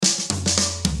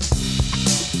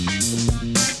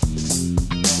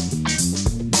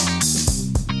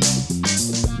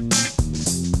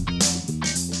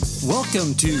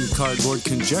Welcome to Cardboard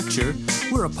Conjecture.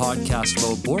 We're a podcast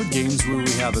about board games where we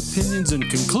have opinions and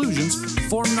conclusions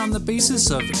formed on the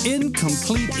basis of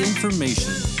incomplete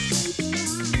information.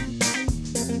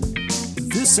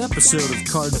 This episode of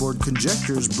Cardboard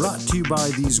Conjecture is brought to you by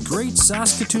these great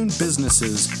Saskatoon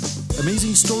businesses: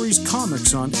 Amazing Stories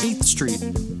Comics on 8th Street,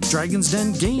 Dragon's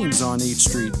Den Games on 8th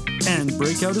Street, and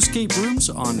Breakout Escape Rooms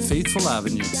on Faithful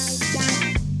Avenue.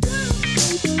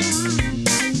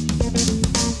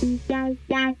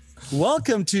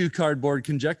 Welcome to Cardboard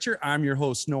Conjecture. I'm your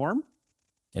host, Norm.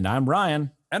 And I'm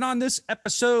Ryan. And on this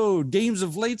episode, games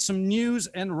of late, some news.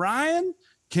 And Ryan,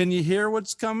 can you hear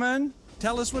what's coming?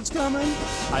 Tell us what's coming.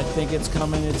 I think it's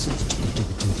coming.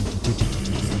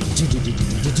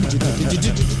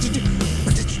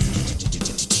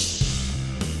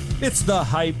 It's the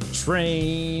hype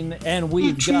train, and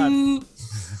we've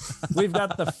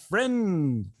got the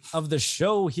friend of the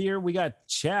show here. We got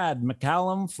Chad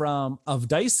McCallum from Of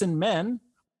Dice and Men.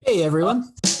 Hey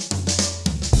everyone.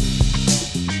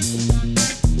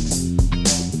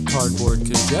 Cardboard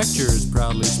Conjecture is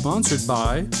proudly sponsored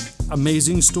by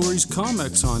Amazing Stories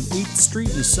Comics on 8th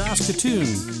Street in Saskatoon.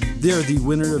 They are the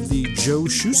winner of the Joe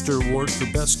Shuster Award for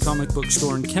Best Comic Book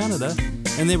Store in Canada,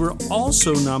 and they were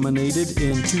also nominated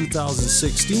in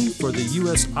 2016 for the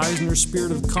U.S. Eisner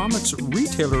Spirit of Comics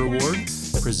Retailer Award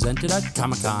presented at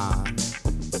Comic-Con.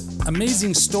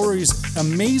 Amazing Stories'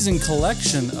 amazing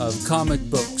collection of comic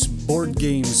books, board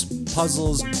games,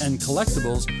 puzzles, and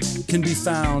collectibles can be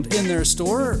found in their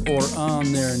store or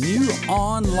on their new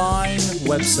online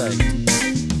website.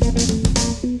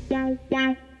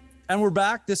 And we're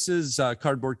back. This is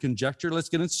Cardboard Conjecture. Let's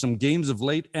get into some games of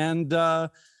late. And why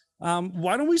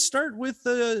don't we start with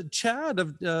Chad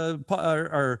of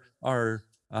our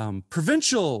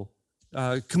provincial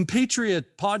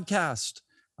compatriot podcast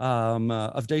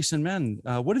of Dice and Men.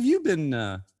 What have you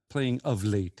been playing of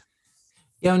late?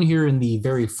 Down here in the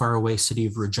very far away city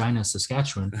of Regina,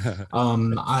 Saskatchewan,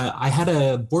 I had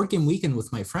a board game weekend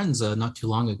with my friends not too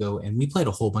long ago, and we played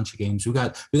a whole bunch of games. We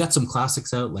got some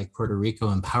classics out like Puerto Rico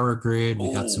and Power Grid.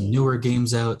 We got some newer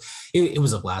games out. It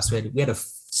was a blast. We had a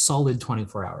solid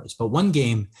 24 hours. But one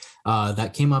game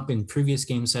that came up in previous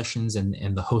game sessions,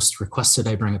 and the host requested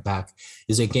I bring it back,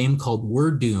 is a game called We're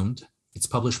Doomed. It's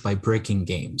published by Breaking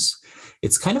Games.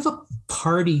 It's kind of a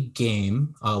party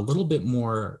game, a little bit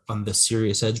more on the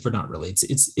serious edge, but not really.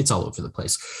 It's all over the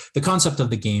place. The concept of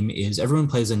the game is everyone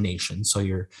plays a nation. So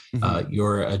you're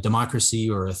a democracy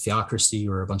or a theocracy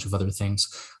or a bunch of other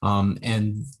things.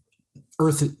 And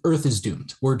Earth is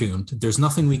doomed. We're doomed. There's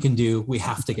nothing we can do. We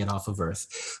have to get off of Earth.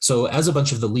 So as a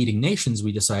bunch of the leading nations,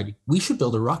 we decide we should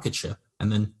build a rocket ship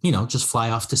and then, just fly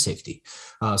off to safety.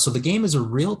 So the game is a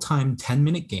real-time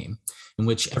 10-minute game in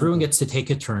which everyone gets to take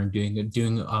a turn doing.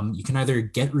 You can either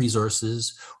get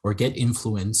resources or get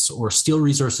influence or steal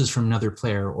resources from another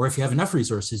player, or if you have enough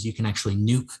resources, you can actually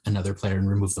nuke another player and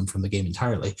remove them from the game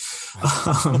entirely.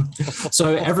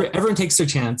 So everyone takes their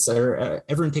chance, or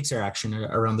everyone takes their action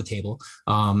around the table.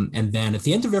 And then at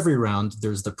the end of every round,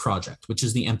 there's the project, which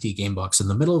is the empty game box in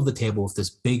the middle of the table with this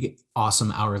big,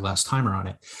 awesome hourglass timer on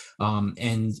it.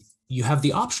 And you have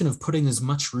the option of putting as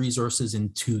much resources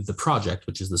into the project,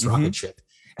 which is this rocket ship,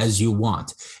 as you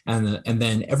want. And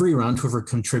then every round, whoever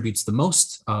contributes the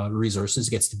most resources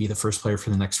gets to be the first player for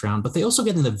the next round. But they also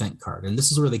get an event card. And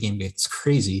this is where the game gets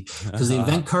crazy, because the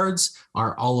event cards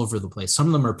are all over the place. Some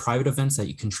of them are private events that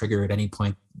you can trigger at any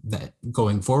point that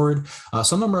going forward.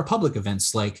 Some of them are public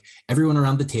events, like everyone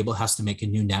around the table has to make a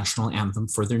new national anthem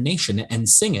for their nation and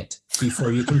sing it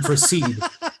before you can proceed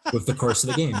with the course of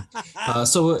the game.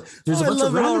 So there's a bunch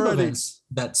of random events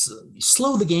that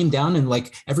slow the game down, and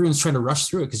like everyone's trying to rush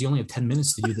through it because you only have 10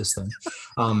 minutes to do this thing.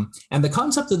 And the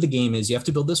concept of the game is you have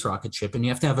to build this rocket ship, and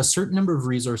you have to have a certain number of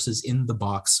resources in the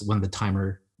box when the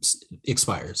timer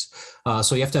expires.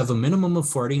 So you have to have a minimum of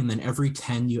 40, and then every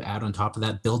 10 you add on top of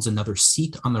that builds another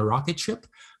seat on the rocket ship.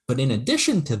 But in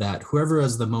addition to that, whoever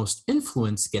has the most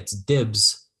influence gets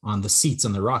dibs on the seats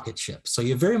on the rocket ship. So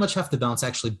you very much have to balance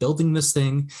actually building this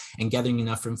thing and gathering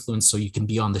enough influence so you can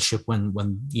be on the ship when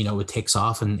it takes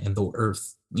off and the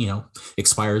Earth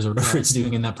expires or whatever it's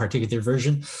doing in that particular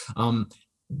version.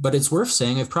 But it's worth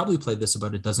saying, I've probably played this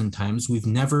about a dozen times. We've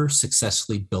never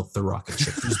successfully built the rocket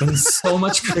ship. There's been so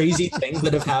much crazy things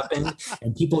that have happened,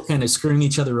 and people kind of screwing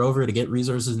each other over to get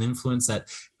resources and influence that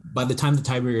by the time the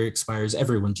timer expires,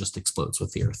 everyone just explodes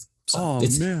with the Earth. So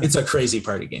it's a crazy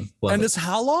party game. And it's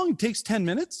how long? It takes 10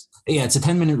 minutes? Yeah, it's a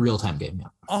 10-minute real-time game. Yeah.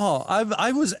 Oh,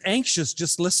 I was anxious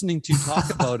just listening to you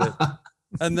talk about it.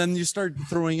 And then you start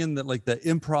throwing in the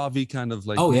improv-y kind of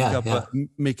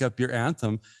make up your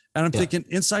anthem. And I'm thinking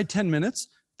inside 10 minutes,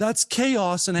 That's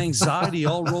chaos and anxiety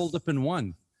all rolled up in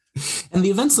one. And the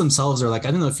events themselves are like,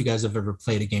 I don't know if you guys have ever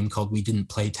played a game called We Didn't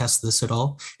Play Test This at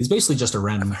all. It's basically just a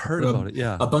random, I've heard about it,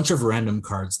 yeah. A bunch of random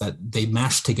cards that they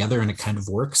mash together and it kind of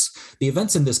works. The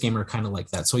events in this game are kind of like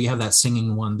that. So you have that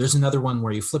singing one. There's another one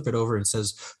where you flip it over and it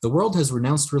says, the world has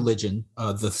renounced religion.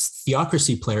 The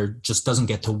theocracy player just doesn't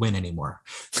get to win anymore.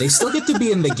 They still get to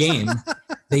be in the game.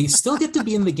 They still get to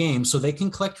be in the game so they can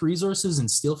collect resources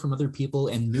and steal from other people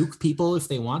and nuke people if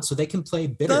they want, so they can play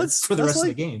bitter for the rest of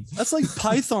the game. That's like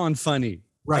Python funny.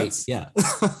 Right. Yeah.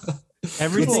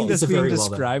 Everything that's being very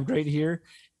described right here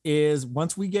is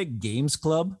once we get Games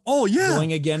Club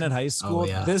going again at high school,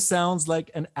 this sounds like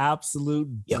an absolute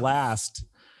blast.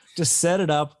 Just set it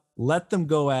up. Let them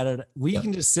go at it. We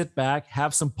can just sit back,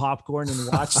 have some popcorn, and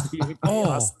watch the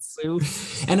chaos ensue.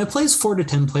 And it plays 4 to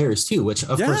 10 players too, which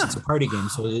of course it's a party game,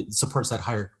 so it supports that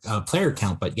higher player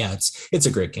count. But yeah, it's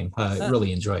a great game.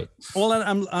 Really enjoy it. Well,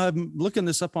 I'm looking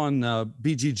this up on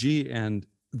BGG, and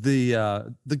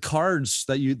the cards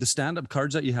that the stand-up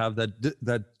cards that you have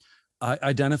that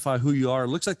identify who you are. It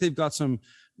looks like they've got some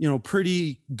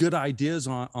pretty good ideas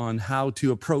on how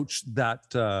to approach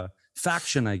that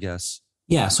faction, I guess.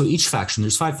 Yeah, so each faction,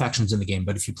 there's 5 factions in the game,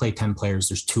 but if you play 10 players,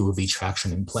 there's 2 of each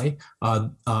faction in play.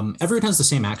 Everyone has the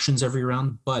same actions every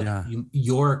round, but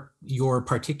your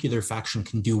particular faction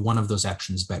can do one of those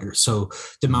actions better. So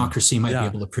democracy might be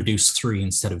able to produce 3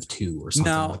 instead of 2 or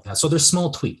something like that. So there's small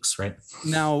tweaks, right?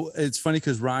 Now, it's funny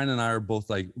because Ryan and I are both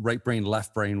like right brain,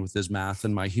 left brain with his math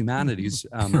and my humanities.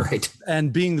 Right.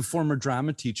 And being the former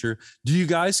drama teacher, do you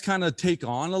guys kind of take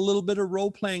on a little bit of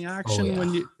role-playing action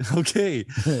when you... Okay.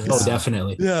 Oh, definitely.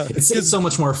 Yeah. It's so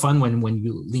much more fun when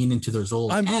you lean into those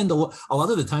roles. And a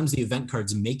lot of the times the event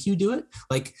cards make you do it.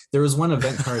 Like there was one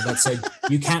event card that said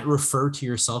you can't refer to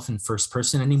yourself in first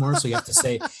person anymore. So you have to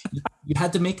say, you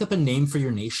had to make up a name for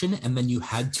your nation, and then you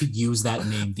had to use that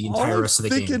name the entire rest of the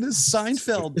game. Thinking is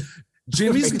Seinfeld.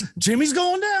 Jimmy's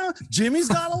going down. Jimmy's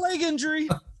got a leg injury.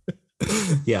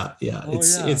 Yeah.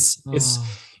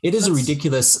 It is a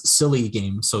ridiculous, silly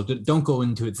game. So don't go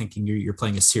into it thinking you're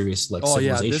playing a serious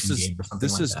civilization game or something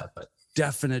like that. But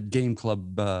definite game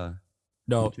club.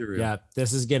 Material.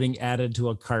 This is getting added to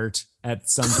a cart at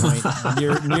some point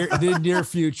near the near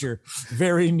future,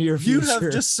 very near future. You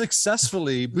have just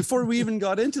successfully, before we even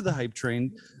got into the hype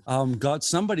train, got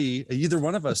somebody, either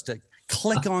one of us, to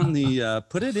click on the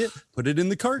put it in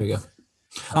the cart. There you go.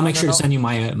 I'll make sure to send you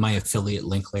my affiliate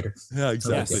link later. Yeah,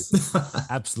 exactly. Yes.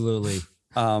 Absolutely.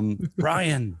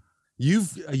 Brian,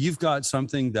 you've got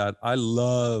something that I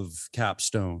love,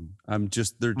 Capstone.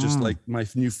 They're just like my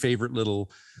new favorite little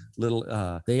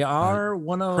they are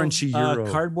one of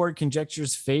Cardboard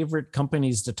Conjecture's favorite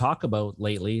companies to talk about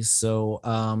lately. So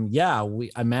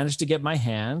I managed to get my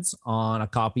hands on a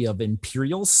copy of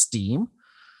Imperial Steam,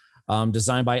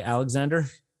 designed by Alexander.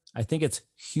 I think it's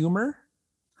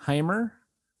Heimer,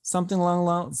 something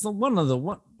along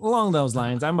those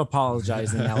lines. I'm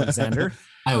apologizing, Alexander.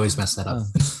 I always mess that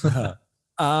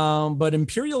up. But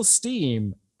Imperial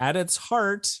Steam, at its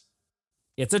heart,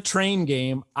 it's a train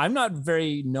game. I'm not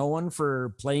very known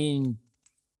for playing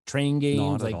train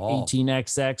games like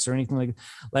 18XX or anything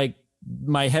like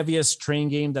my heaviest train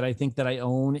game that I think that I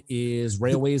own is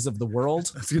Railways of the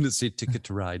World. I was going to say Ticket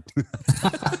to Ride.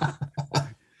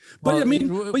 But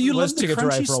you love the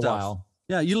crunchy stuff. For a while.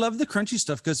 Yeah, you love the crunchy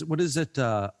stuff because what is it?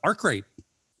 Arkwright.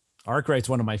 Arkwright's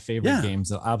one of my favorite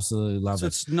games. I absolutely love it. So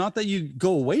it's not that you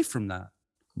go away from that.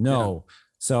 No.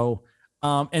 So,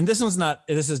 and this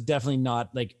is definitely not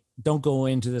like, don't go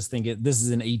into this thinking this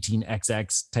is an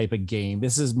 18XX type of game.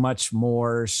 This is much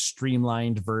more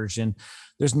streamlined version.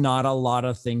 There's not a lot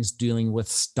of things dealing with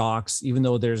stocks, even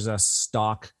though there's a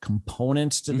stock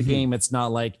component to the game. It's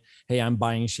not like, hey, I'm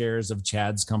buying shares of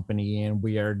Chad's company and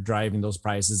we are driving those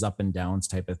prices up and down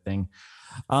type of thing.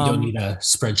 You don't need a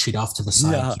spreadsheet off to the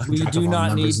side. Yeah, we do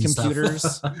not need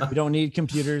computers. We don't need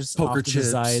computers Poker off to chips.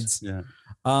 the sides. Yeah.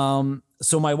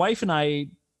 So my wife and I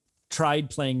tried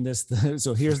playing this.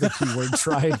 So here's the keyword: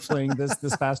 tried playing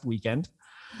this past weekend.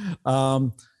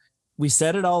 We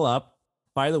set it all up.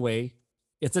 By the way,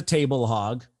 it's a table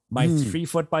hog. My 3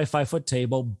 foot by 5 foot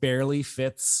table barely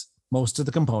fits most of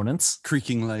the components,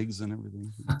 creaking legs and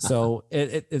everything. So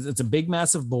it's a big,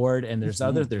 massive board, and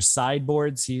there's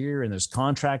sideboards here, and there's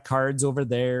contract cards over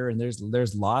there, and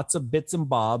there's lots of bits and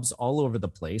bobs all over the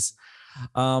place.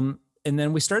 And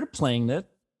then we started playing it.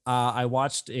 I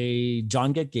watched a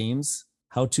John Get Games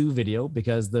how-to video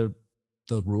because the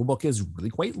rule book is really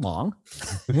quite long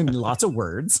and lots of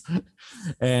words,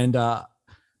 and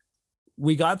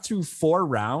we got through 4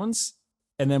 rounds,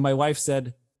 and then my wife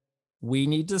said, we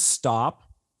need to stop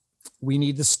we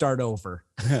need to start over.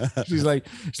 she's like,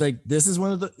 this is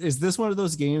is this one of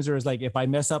those games where it's like, if I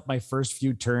mess up my first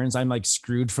few turns, I'm like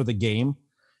screwed for the game.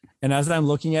 And as I'm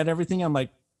looking at everything, I'm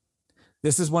like,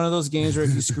 this is one of those games where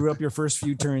if you screw up your first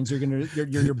few turns,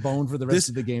 you're boned for the rest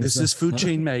of the game. This is Food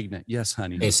Chain Magnate. Yes,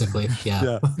 honey. Basically,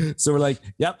 yeah. So we're like,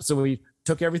 yep. So we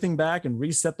took everything back and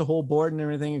reset the whole board and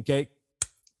everything. Okay,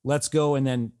 let's go. And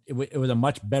then it was a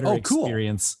much better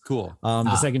experience. Cool.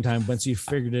 The second time, once you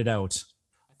figured it out.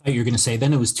 I thought you were going to say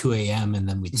then it was 2 a.m. and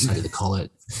then we decided to call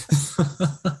it.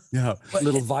 Yeah,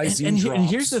 little Visine and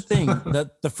here's the thing: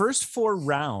 that the first 4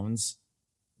 rounds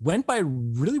went by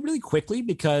really, really quickly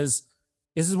because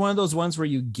this is one of those ones where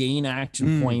you gain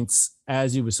action points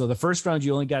as you. So the first round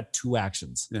you only got 2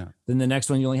 actions. Yeah. Then the next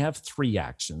one you only have 3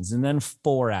 actions, and then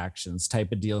 4 actions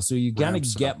type of deal. So you gotta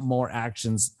get more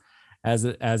actions as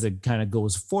it kind of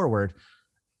goes forward.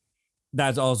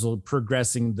 That's also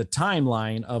progressing the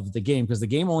timeline of the game because the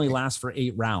game only lasts for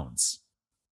 8 rounds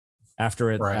after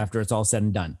it's all said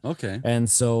and done. Okay. And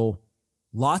so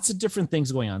lots of different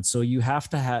things going on. So you have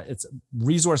to have it's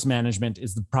resource management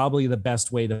is probably the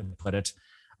best way to put it.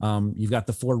 You've got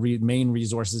the 4 main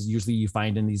resources usually you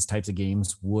find in these types of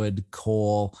games: wood,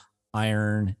 coal,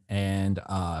 iron, and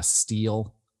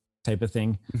steel type of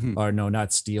thing. Or no,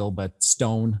 not steel, but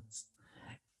stone.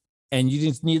 And you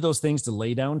just need those things to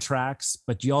lay down tracks,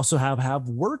 but you also have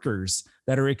workers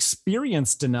that are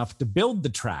experienced enough to build the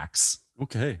tracks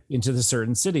into the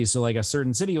certain cities. So like a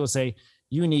certain city will say,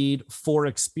 you need 4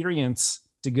 experience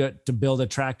to build a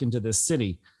track into this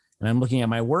city. And I'm looking at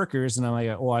my workers and I'm like,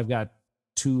 oh, I've got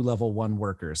 2 level 1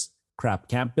 workers. Crap,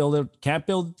 can't build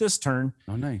it this turn.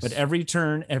 Oh, nice. But every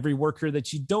turn, every worker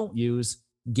that you don't use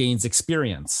gains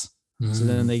experience. So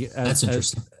then that's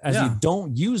interesting. As you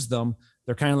don't use them,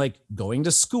 they're kind of like going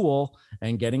to school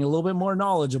and getting a little bit more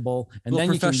knowledgeable, and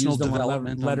then you can use them on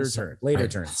later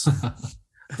turns.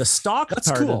 The stock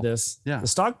part of this, the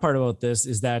stock part about this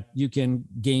is that you can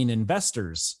gain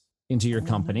investors into your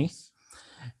company. Nice.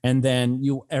 And then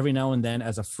you, every now and then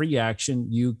as a free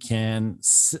action, you can,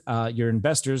 your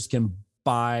investors can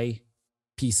buy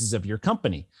pieces of your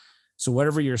company. So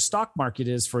whatever your stock market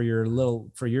is for your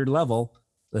level,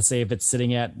 let's say if it's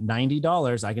sitting at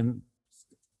 $90, I can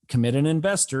commit an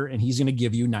investor and he's going to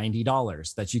give you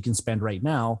 $90 that you can spend right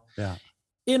now. Yeah.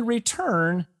 In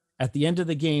return, at the end of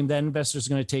the game, that investor is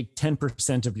going to take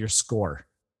 10% of your score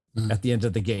at the end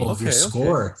of the game. Of your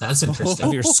score. That's interesting.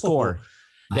 Of your score.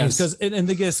 Nice. Yeah, because in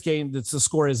this game, the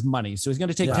score is money. So he's going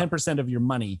to take 10% of your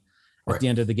money at the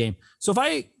end of the game. So if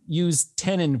I use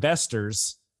 10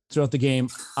 investors throughout the game,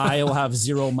 I will have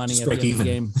 0 money at the end of the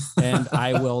game and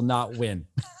I will not win.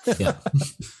 Yeah.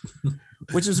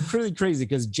 Which is pretty crazy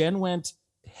because Jen went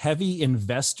heavy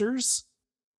investors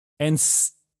and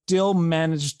still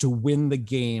managed to win the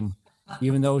game,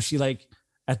 even though she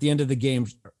at the end of the game,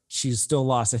 she still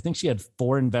lost. I think she had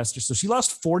 4 investors. So she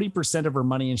lost 40% of her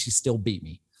money and she still beat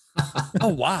me. Oh,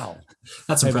 wow.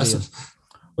 That's impressive.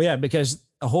 Well, yeah, because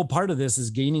a whole part of this is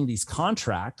gaining these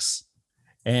contracts.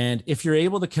 And if you're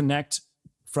able to connect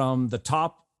from the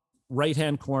top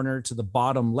right-hand corner to the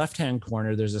bottom left-hand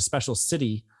corner, there's a special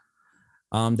city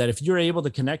that if you're able to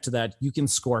connect to that, you can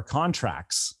score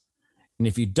contracts. And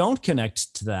if you don't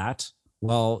connect to that,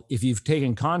 well, if you've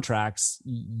taken contracts,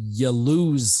 you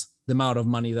lose the amount of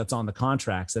money that's on the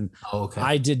contracts. And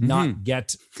I did not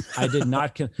but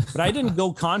I didn't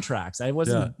go contracts. I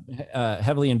wasn't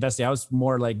heavily invested. I was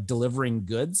more like delivering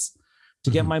goods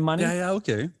to get my money. Yeah.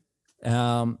 Okay.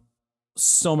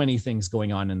 So many things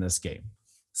going on in this game.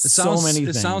 It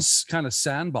sounds kind of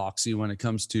sandboxy when it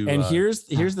comes to. And here's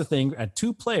the thing: at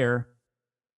 2-player,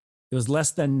 it was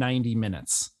less than 90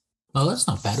 minutes. Oh, that's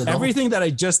not bad at all. Everything that I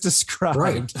just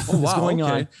described was going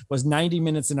on was 90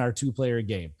 minutes in our 2-player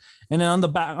game. And then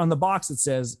on the box it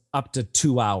says up to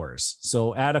 2 hours.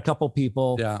 So add a couple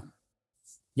people.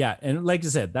 Yeah, and like I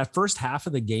said, that first half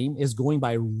of the game is going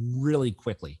by really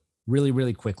quickly,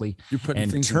 really quickly. You're putting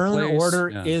and things turn in place. order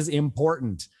is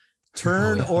important.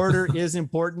 Turn order is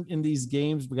important in these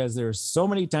games because there's so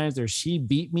many times she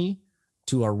beat me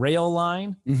to a rail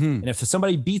line. And if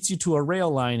somebody beats you to a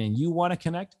rail line and you want to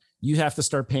connect, you have to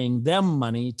start paying them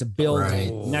money to build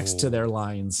next to their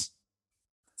lines.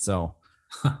 So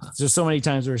there's so many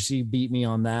times where she beat me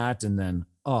on that. And then,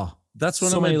 that's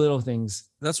one so of many little things.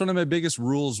 That's one of my biggest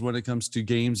rules when it comes to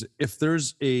games. If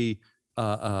there's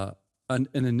an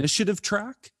initiative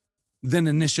track, then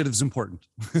initiative's important.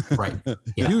 Right.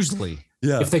 Yeah. Usually.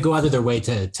 Yeah. If they go out of their way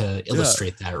to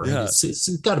illustrate that, right? Yeah.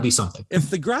 It's got to be something. If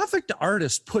the graphic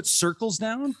artist puts circles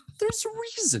down, there's a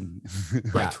reason.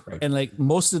 Right. And like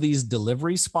most of these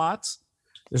delivery spots,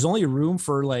 there's only room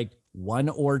for like one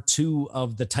or two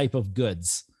of the type of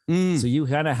goods. Mm. So you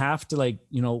kind of have to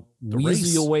weasel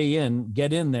race. your way in,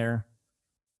 get in there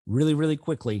really, really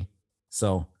quickly.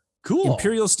 So Cool.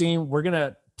 Imperial Steam, we're going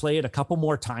to play it a couple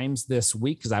more times this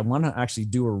week because I want to actually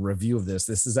do a review of this.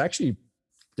 This is actually,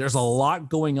 there's a lot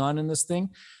going on in this thing,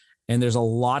 and there's a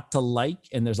lot to like,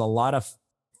 and there's a lot of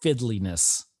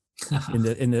fiddliness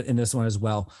in this one as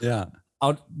well. Yeah.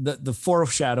 The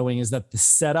foreshadowing is that the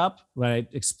setup, when I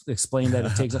explained that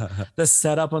it takes the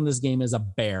setup on this game is a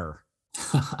bear.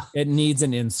 It needs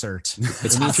an insert.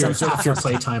 It's half your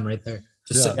playtime right there.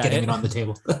 Just getting it on the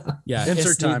table. Yeah,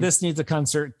 insert time. This needs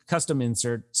a custom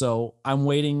insert. So I'm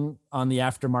waiting on the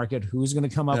aftermarket. Who's going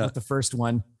to come up with the first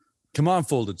one? Come on,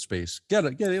 Folded Space. Get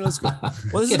it. Let's go.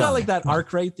 Well, this is not like that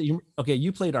Arkwright that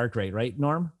you played Arkwright, right,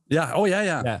 Norm? Yeah. Oh, yeah.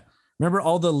 Yeah. Remember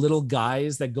all the little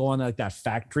guys that go on like that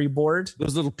factory board?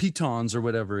 Those little pitons or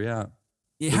whatever. Yeah.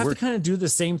 You have to kind of do the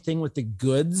same thing with the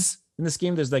goods in this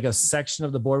game. There's like a section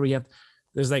of the board where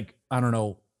there's like, I don't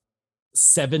know,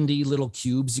 70 little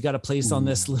cubes you got to place on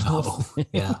this little.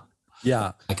 Yeah.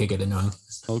 Yeah. I could get annoying.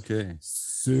 Okay.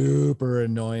 Super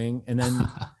annoying. And then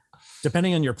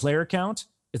depending on your player count,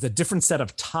 it's a different set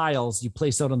of tiles you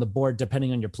place out on the board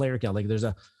depending on your player count. Like there's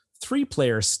a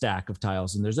 3-player stack of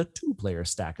tiles and there's a 2-player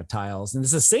stack of tiles, and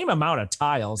it's the same amount of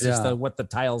tiles. Just what the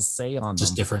tiles say on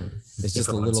just them. Different. It's just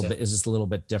a little bit. It's just a little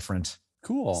bit different.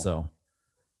 Cool. So,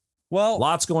 well,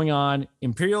 lots going on.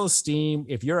 Imperial Steam.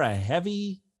 If you're a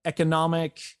heavy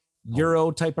economic Euro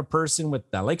type of person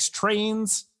that likes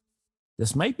trains,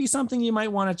 this might be something you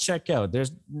might want to check out.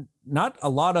 There's not a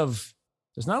lot of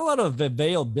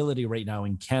availability right now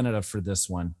in Canada for this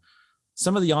one.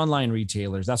 Some of the online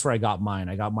retailers, that's where I got mine.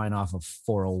 I got mine off of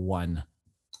 401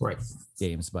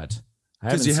 games, but I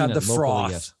haven't you seen had it the locally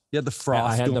froth. yet. You had the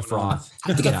froth. I had the froth.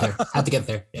 Had to get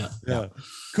there. Yeah.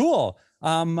 Cool.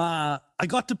 I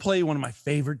got to play one of my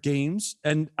favorite games,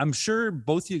 and I'm sure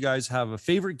both of you guys have a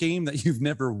favorite game that you've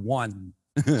never won.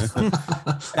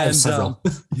 I have several.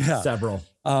 Several.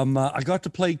 I got to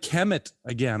play Kemet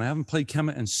again. I haven't played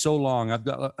Kemet in so long. I've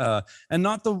got and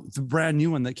not the brand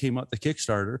new one that came out, the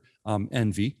Kickstarter,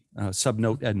 Envy,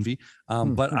 Subnote Envy.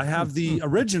 But I have the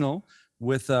original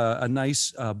with a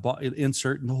nice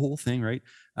insert and the whole thing, right?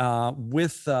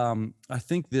 With I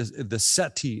think the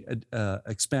SETI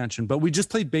expansion, but we just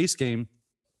played base game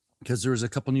because there was a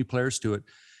couple new players to it,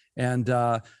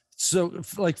 and so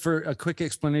like for a quick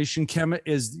explanation, Kemet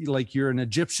is like you're an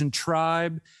Egyptian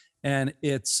tribe, and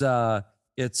it's minis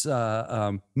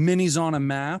on a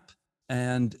map,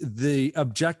 and the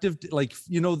objective, like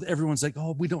everyone's like,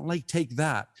 oh, we don't like take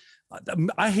that.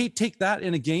 I hate take that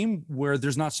in a game where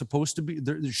there's not supposed to be,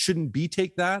 there shouldn't be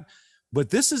take that.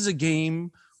 But this is a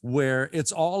game where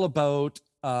it's all about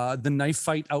the knife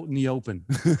fight out in the open.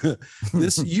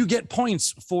 You get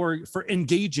points for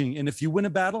engaging, and if you win a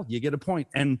battle, you get a point.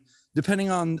 And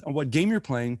depending on what game you're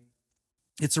playing,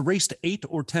 it's a race to 8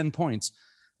 or 10 points.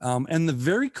 And the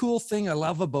very cool thing I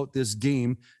love about this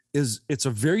game is it's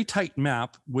a very tight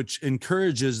map, which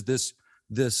encourages this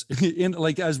in,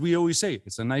 like, as we always say,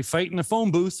 it's a knife fight in a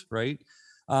phone booth, right?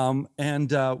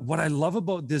 And what I love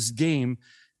about this game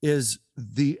is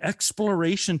the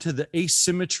exploration to the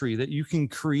asymmetry that you can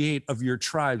create of your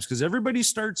tribes, because everybody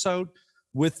starts out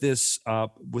with this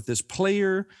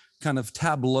player kind of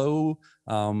tableau,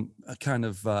 kind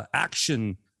of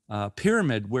action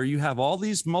pyramid where you have all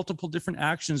these multiple different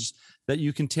actions that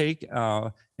you can take,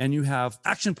 and you have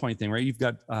action point thing, right? You've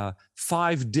got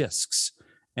 5 discs.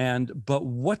 But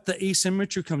what the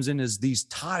asymmetry comes in is these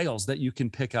tiles that you can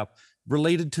pick up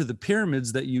related to the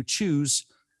pyramids that you choose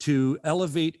to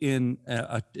elevate in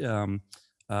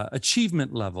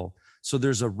achievement level. So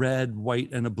there's a red,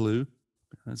 white, and a blue.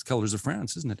 That's colors of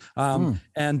France, isn't it? So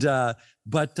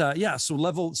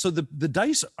the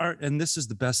dice are, and this is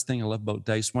the best thing I love about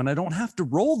dice, when I don't have to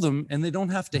roll them and they don't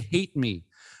have to hate me.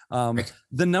 The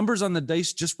numbers on the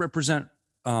dice just represent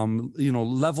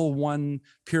level 1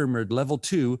 pyramid, level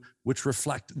 2, which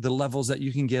reflect the levels that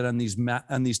you can get on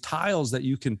these tiles that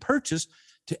you can purchase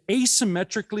to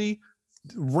asymmetrically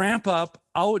ramp up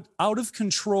out of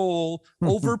control,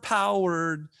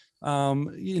 overpowered,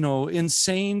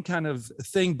 insane kind of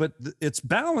thing. But it's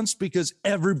balanced because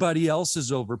everybody else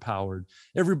is overpowered.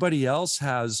 Everybody else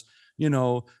has,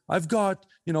 I've got,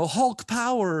 Hulk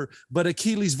power, but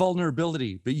Achilles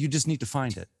vulnerability, but you just need to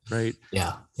find it. Right.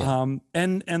 Yeah.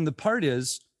 And the part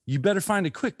is you better find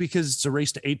it quick because it's a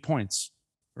race to 8 points.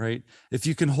 Right. If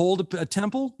you can hold a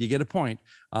temple, you get a point.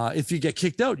 If you get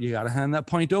kicked out, you got to hand that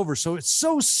point over. So it's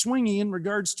so swingy in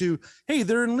regards to, hey,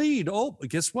 they're in lead. Oh,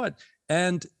 guess what?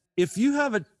 And if you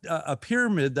have a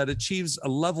pyramid that achieves a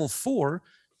level 4,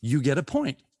 you get a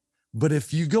point. But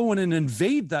if you go in and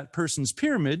invade that person's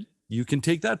pyramid, you can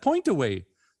take that point away.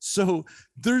 So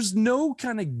there's no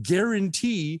kind of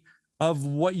guarantee of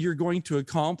what you're going to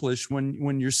accomplish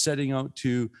when you're setting out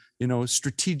to,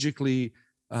 strategically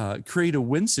create a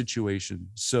win situation.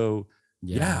 So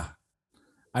yeah.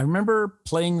 I remember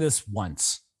playing this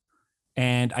once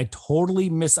and I totally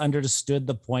misunderstood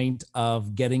the point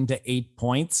of getting to 8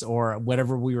 points or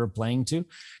whatever we were playing to.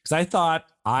 Because I thought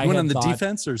I went on the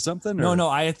defense or something. No,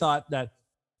 I thought that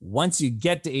once you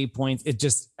get to 8 points, it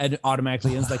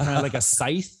automatically ends, like kind of like a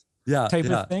scythe type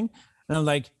of thing. And I'm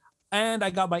like, and I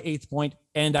got my 8th point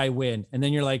and I win. And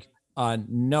then you're like,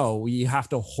 no, you have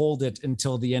to hold it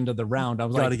until the end of the round. I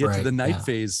was got to get to the night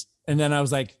phase. And then I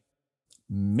was like,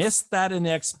 missed that in the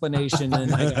explanation.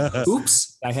 And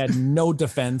oops, I had no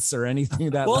defense or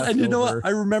anything that. Well, and you know what? I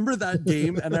remember that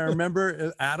game, and I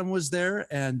remember Adam was there,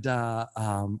 and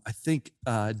I think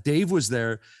Dave was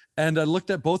there. And I looked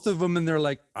at both of them and they're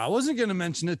like, I wasn't going to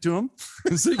mention it to him.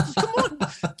 It's like, come on,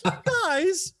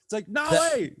 guys. It's like, no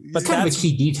way. But kind of a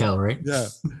key detail, right? Yeah.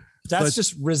 That's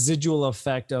just residual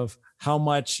effect of how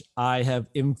much I have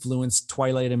influenced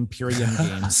Twilight Imperium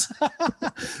games.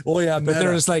 Oh yeah. But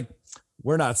they're just like,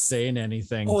 we're not saying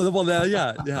anything. Oh, well,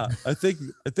 yeah. I think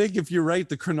if you're right,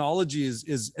 the chronology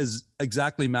is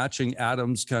exactly matching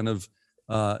Adam's kind of,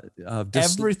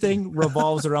 everything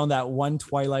revolves around that one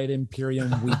Twilight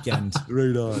Imperium weekend.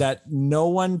 Right on. That no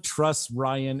one trusts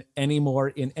Ryan anymore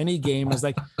in any game. Is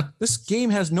like, this game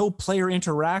has no player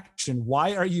interaction.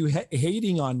 Why are you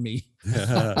hating on me?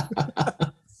 Yeah.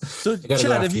 So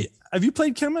Chad, have you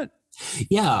played Kemet?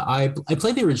 Yeah, I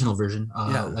played the original version,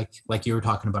 like you were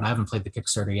talking about. I haven't played the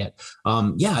Kickstarter yet.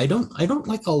 I don't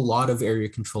like a lot of area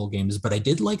control games, but I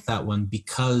did like that one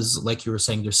because, like you were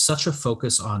saying, there's such a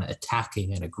focus on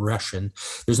attacking and aggression.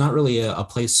 There's not really a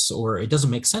place, or it doesn't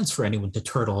make sense for anyone to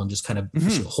turtle and just kind of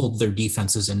hold their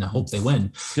defenses and hope they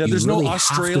win. Yeah, there's really no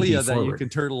Australia that you can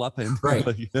turtle up in. Right,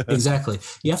 exactly.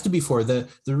 You have to be forward. The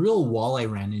real wall I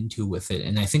ran into with it,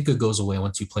 and I think it goes away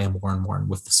once you play more and more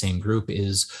with the same group,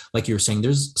 is like you were saying,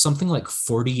 there's something like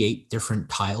 48 different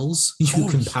tiles you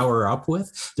can power up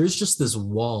with. There's just this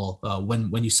wall.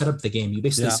 When you set up the game, you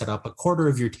basically set up a quarter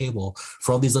of your table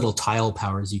for all these little tile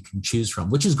powers you can choose from,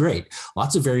 which is great.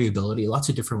 Lots of variability, lots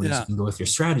of different ways you can go with your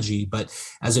strategy. But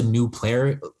as a new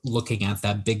player looking at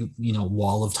that big,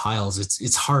 wall of tiles,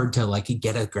 it's hard to like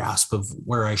get a grasp of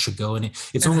where I should go. And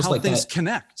it's almost how like things that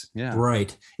connect. Yeah.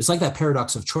 Right. It's like that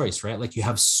paradox of choice, right? Like you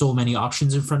have so many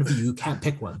options in front of you, you can't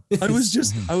pick one. I was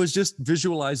just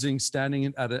visualizing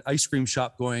standing at an ice cream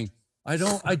shop going, I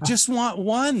just want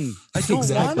one. I don't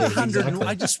want 100. Exactly.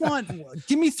 I just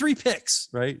give me 3 picks.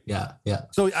 Right. Yeah.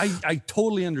 So I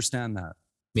totally understand that.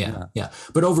 Yeah.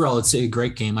 But overall, it's a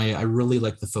great game. I really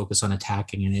like the focus on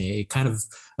attacking, and it kind of,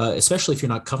 especially if you're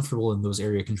not comfortable in those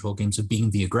area control games of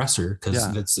being the aggressor,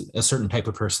 because it's a certain type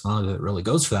of personality that really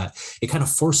goes for that. It kind of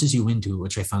forces you into it,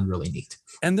 which I found really neat.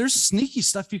 And there's sneaky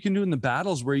stuff you can do in the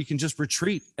battles where you can just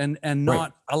retreat and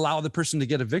not allow the person to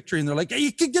get a victory. And they're like, hey,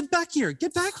 you can get back here.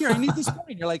 I need this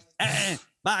point. You're like,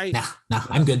 bye. Nah,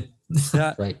 I'm good.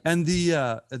 Yeah. Right. And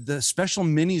the special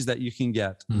minis that you can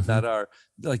get that are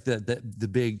like the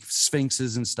big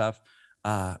sphinxes and stuff.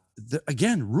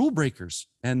 Again, rule breakers.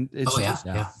 And it's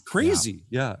crazy.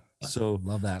 Yeah. So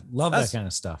love that kind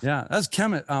of stuff. Yeah. That's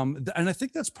Kemet. And I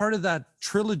think that's part of that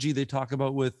trilogy they talk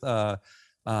about with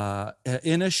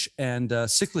Inish and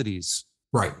Cyclades.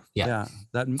 Right. Yeah.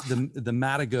 That the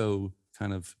Matago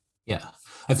kind of. Yeah,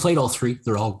 I've played all 3.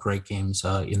 They're all great games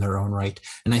in their own right.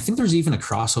 And I think there's even a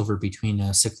crossover between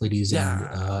Cyclades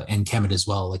and Kemet as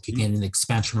well. Like you get an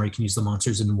expansion where you can use the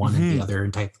monsters in one and the other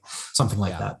and type something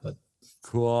like that. But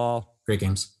cool. Great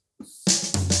games.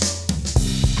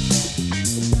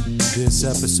 This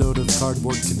episode of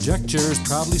Cardboard Conjecture is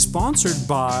proudly sponsored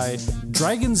by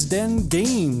Dragon's Den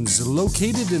Games,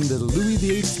 located in the Louis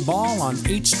VIII Mall on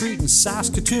 8th Street in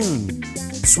Saskatoon.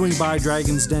 Swing by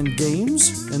Dragon's Den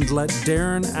Games and let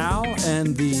Darren, Al,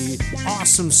 and the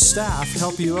awesome staff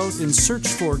help you out in search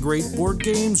for great board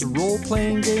games,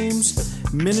 role-playing games,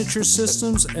 miniature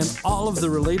systems, and all of the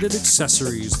related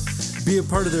accessories. Be a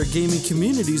part of their gaming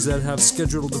communities that have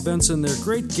scheduled events in their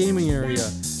great gaming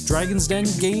area. Dragon's Den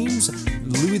Games,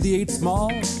 Louis VIII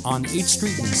Mall on 8th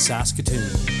Street in Saskatoon.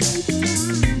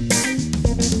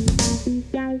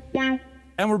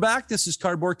 And we're back. This is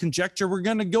Cardboard Conjecture. We're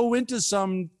going to go into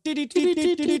some news.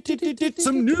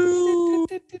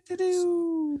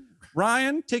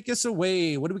 Ryan, take us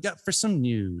away. What do we got for some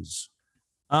news?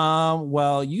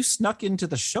 Well, you snuck into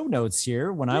the show notes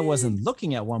here when I wasn't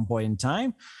looking at one point in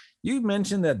time. You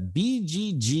mentioned that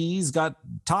BGG's got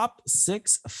top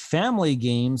 6 family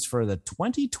games for the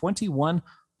 2021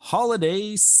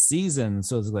 holiday season.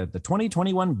 So it's like the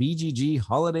 2021 BGG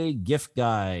holiday gift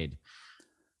guide.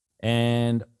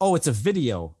 And it's a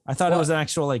video. I thought it was an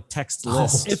actual like text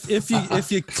list. If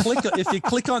you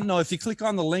click on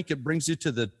the link, it brings you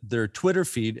to their Twitter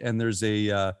feed, and there's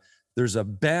a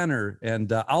banner,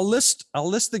 and I'll list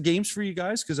the games for you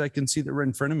guys because I can see that right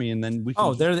in front of me, and then we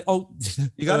can. You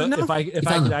got it now. If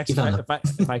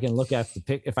I can look at the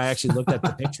pic, if I actually looked at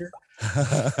the picture,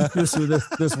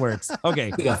 this works.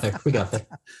 Okay, we got there.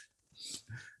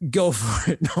 Go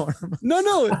for it, Norm.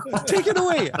 No, take it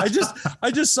away. I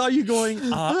just saw you going.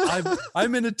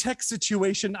 I'm in a tech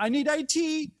situation. I need IT.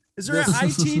 Is there an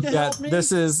IT to help me?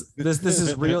 This is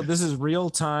real. This is real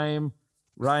time.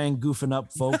 Ryan goofing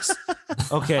up, folks.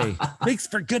 Okay, makes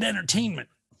for good entertainment,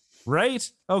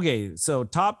 right? Okay, so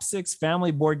top 6 family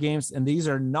board games, and these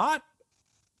are not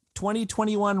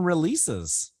 2021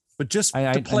 releases. But just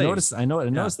I to play. I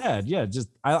noticed that. Yeah, just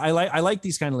I like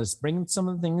these kind of lists. Bring some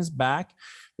of the things back.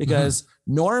 Because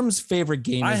Norm's favorite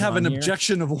game. I have an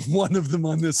objection of one of them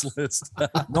on this list.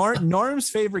 Norm's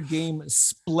favorite game,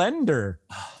 Splendor,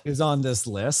 is on this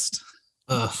list.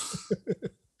 I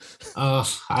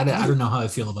don't know how I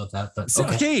feel about that, but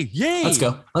okay. Yay! Let's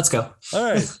go. All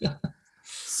right.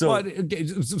 So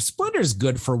Splendor is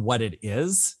good for what it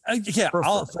is. For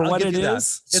what it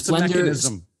is. It's a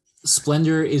mechanism.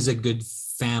 Splendor is a good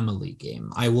family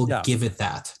game. I will give it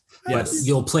that. Yes, but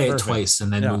you'll play it twice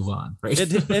and then move on, right?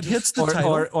 It hits the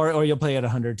title. Or you'll play it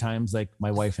 100 times like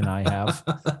my wife and I have.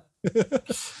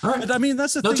 All right. But I mean,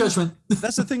 that's the no thing. Judgment.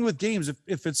 That's the thing with games.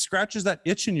 If it scratches that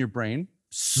itch in your brain,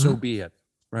 so be it,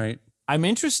 right? I'm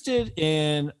interested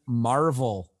in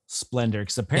Marvel Splendor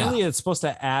because apparently it's supposed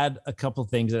to add a couple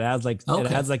things. It adds it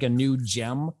adds like a new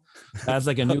gem, it adds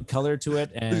like a new color to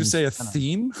it. And did you say a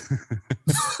theme?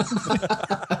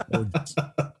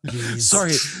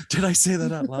 Sorry, did I say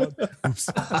that out loud? Oops.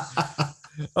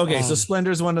 Okay, so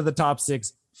Splendor is one of the top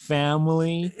 6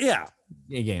 family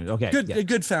games. Okay, a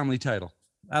good family title.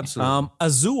 Absolutely.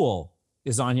 Azul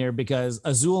is on here because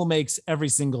Azul makes every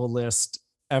single list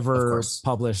ever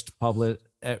published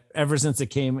ever since it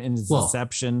came in its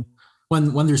inception.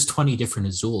 When there's 20 different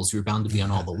Azuls, you're bound to be on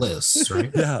all the lists,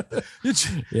 right?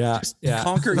 Yeah.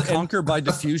 Conquer by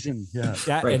diffusion. Yeah.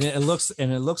 Right. And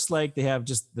it looks like they have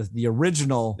just the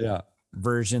original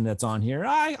version that's on here.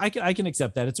 I can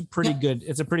accept that. It's a pretty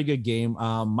good game.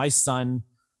 My son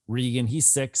Regan, he's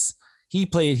 6.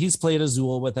 He's played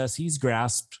Azul with us. He's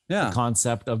grasped the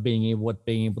concept of being able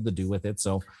to do with it.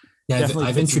 So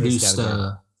I've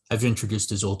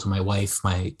introduced Azul to my wife,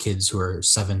 my kids who are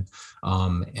 7,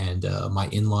 and my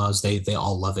in-laws. They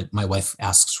all love it. My wife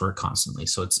asks for it constantly,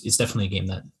 so it's definitely a game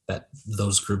that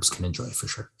those groups can enjoy for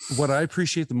sure. What I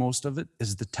appreciate the most of it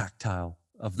is the tactile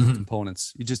of the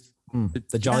components. You just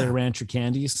the Jolly Rancher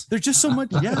candies. They're just so much.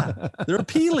 They're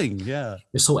appealing. Yeah,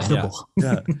 they're so edible.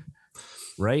 Yeah.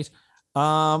 Right.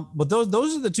 But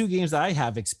those are the 2 games that I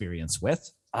have experience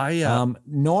with.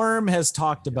 Norm has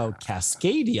talked about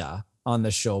Cascadia on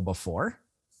the show before.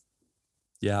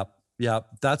 Yeah.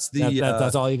 That's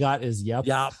that's all you got is yep.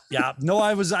 No,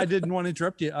 I didn't want to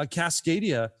interrupt you.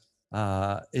 Cascadia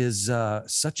is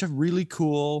such a really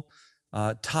cool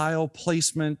tile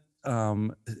placement.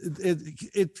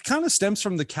 It kind of stems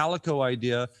from the Calico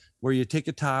idea where you take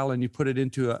a tile and you put it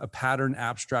into a pattern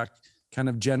abstract kind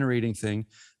of generating thing.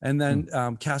 And then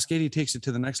Cascadia takes it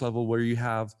to the next level where you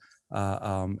have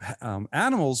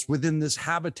animals within this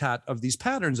habitat of these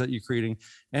patterns that you're creating.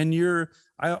 And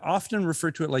I often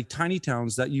refer to it like tiny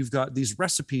towns, that you've got these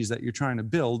recipes that you're trying to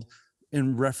build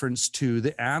in reference to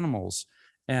the animals.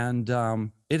 And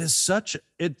it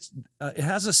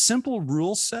has a simple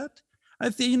rule set. I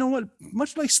think,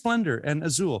 much like Splendor and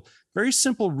Azul, very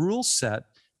simple rule set,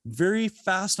 very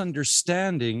fast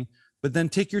understanding, but then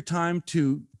take your time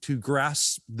to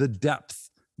grasp the depth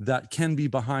that can be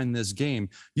behind this game.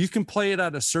 You can play it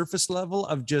at a surface level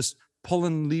of just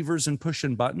pulling levers and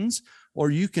pushing buttons,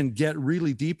 or you can get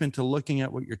really deep into looking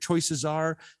at what your choices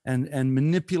are and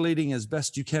manipulating as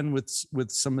best you can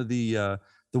with some of the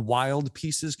wild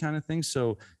pieces kind of thing.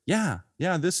 So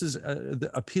this is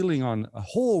appealing on a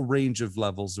whole range of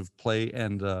levels of play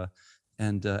and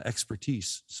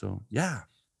expertise. So Yeah,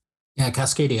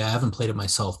 Cascadia, I haven't played it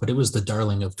myself, but it was the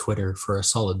darling of Twitter for a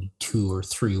solid 2 or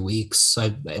 3 weeks.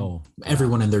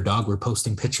 Everyone and their dog were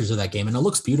posting pictures of that game, and it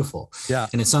looks beautiful. Yeah.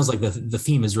 And it sounds like the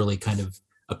theme is really kind of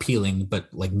appealing, but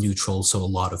like neutral, so a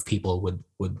lot of people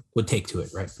would take to it,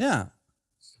 right? Yeah.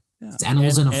 It's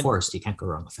animals in a forest. You can't go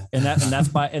wrong with that.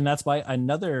 And that's by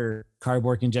another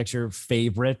Cardboard Conjecture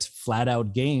favorite, Flat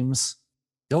Out Games.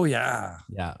 Oh yeah.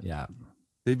 Yeah.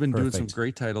 They've been doing some Perfect.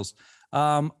 great titles.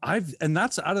 And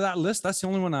that's out of that list. That's the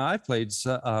only one I've played.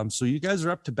 So you guys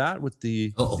are up to bat with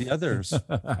the others.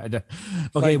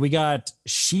 Okay, we got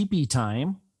Sheepy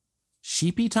Time.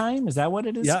 Sheepy Time? Is that what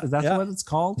it is? Yeah, Is that what it's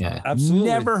called? Yeah, absolutely.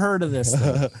 Never heard of this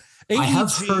thing. I have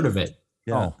AEG. heard of it.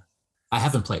 Yeah. Oh, I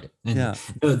haven't played it. And Yeah.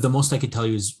 the most I could tell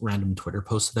you is random Twitter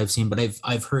posts that I've seen, but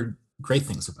I've heard great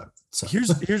things about it. So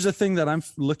Here's the thing that I'm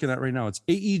looking at right now. It's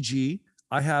AEG.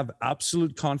 I have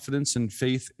absolute confidence and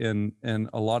faith in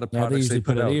a lot of yeah, products they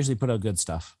put out. they usually put out good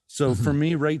stuff. So for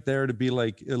me, right there, to be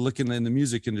like looking in the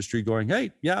music industry, going,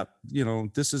 "Hey, yeah,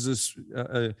 this is this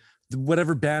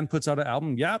whatever band puts out an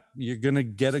album, yeah, you're gonna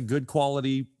get a good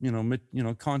quality,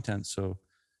 content." So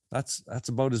that's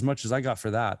about as much as I got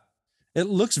for that. It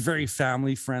looks very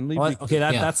family friendly. Well, okay,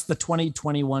 Yeah. that's the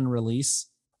 2021 release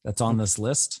that's on this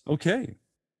list. Okay.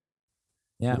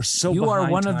 Yeah, We're so you are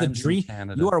behind one of the times in dream.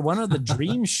 Canada. You are one of the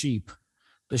dream sheep,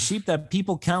 the sheep that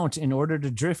people count in order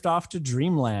to drift off to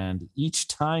dreamland. Each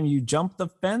time you jump the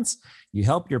fence, you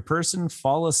help your person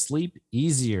fall asleep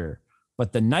easier.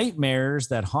 But the nightmares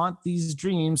that haunt these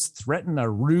dreams threaten a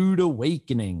rude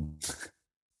awakening.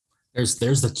 there's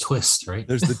the twist, right?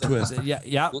 There's the twist.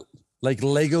 Yeah. Like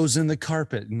Legos in the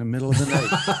carpet in the middle of the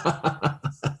night.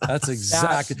 That's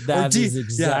exactly That is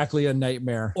exactly a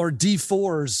nightmare. Or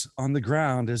D4s on the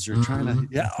ground as you're trying to.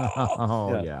 Yeah.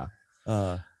 Oh yeah.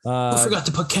 I forgot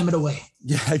to put Kemet away.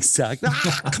 Yeah, exactly.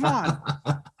 Come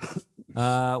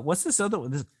on. What's this other one?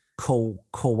 This Coatl?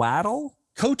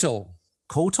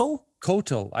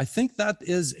 Kotal. I think that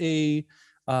is a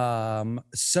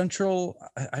central.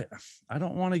 I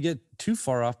don't want to get too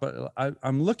far off, but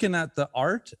I'm looking at the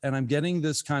art and I'm getting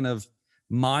this kind of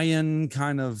Mayan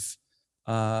kind of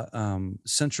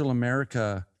Central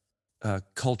America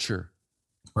culture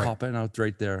popping out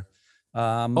right there.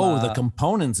 The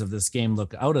components of this game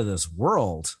look out of this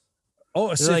world.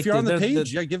 Oh, so if you're on the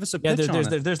page, give us a pitch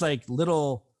on it. There's like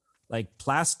little like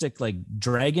plastic like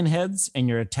dragon heads, and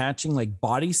you're attaching like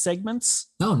body segments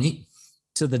Oh, neat.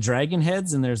 to the dragon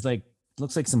heads, and there's like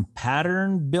looks like some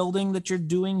pattern building that you're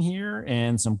doing here,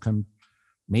 and some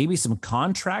maybe some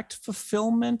contract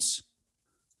fulfillment.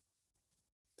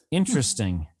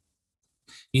 Interesting.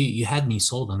 You had me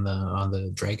sold on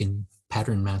the dragon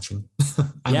pattern matching.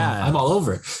 Yeah. I'm all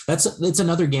over it. That's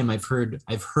another game I've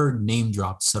heard name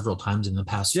dropped several times in the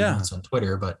past few months on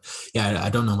Twitter, but yeah, I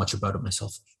don't know much about it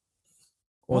myself.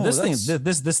 Well,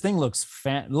 this thing looks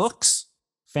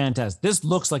fantastic. This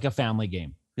looks like a family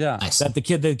game. Yeah. Nice. That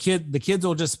the kids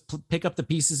will just pick up the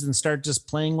pieces and start just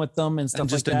playing with them and stuff And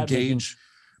just like that. engage.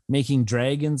 Making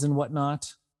dragons and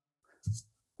whatnot.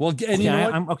 Well, and you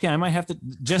know what? I might have to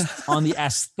just on the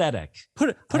aesthetic. Put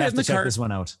it in the check cart. this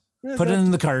one out. Yeah, Put it in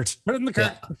the cart. Put it in the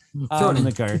cart. Throw it in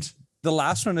the cart. The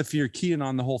last one, if you're keying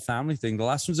on the whole family thing, the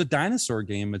last one's a dinosaur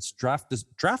game. It's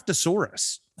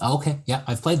Draftosaurus. Okay, yeah,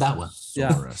 I've played that one.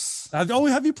 Yeah.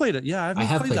 Have you played it? Yeah, I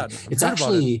have played that. It's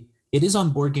actually it is on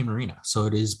Board Game Arena, so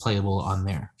it is playable on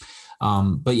there.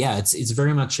 But yeah, it's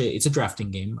very much it's a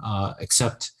drafting game.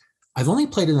 Except I've only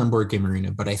played it on Board Game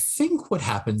Arena, but I think what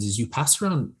happens is you pass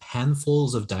around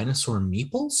handfuls of dinosaur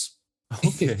meeples.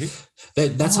 Okay.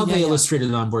 That's how they illustrated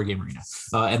it on Board Game Arena.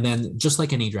 And then just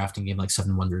like any drafting game like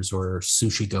Seven Wonders or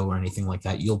Sushi Go or anything like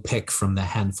that, you'll pick from the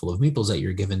handful of meeples that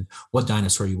you're given what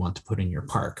dinosaur you want to put in your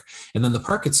park. And then the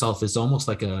park itself is almost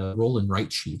like a roll and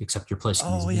write sheet, except you're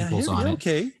placing these meeples on it.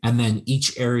 Okay. And then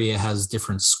each area has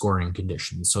different scoring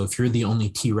conditions. So if you're the only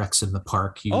T-Rex in the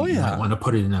park, you might want to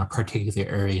put it in a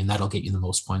particular area, and that'll get you the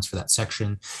most points for that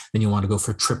section. Then you want to go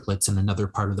for triplets in another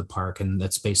part of the park, and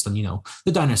that's based on,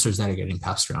 the dinosaurs that are getting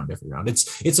passed around every round.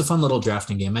 It's a fun little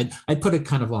drafting game. I'd put it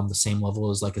kind of on the same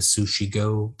level as like a Sushi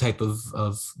Go type of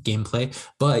gameplay,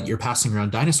 but you're passing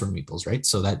around dinosaur meeples, right?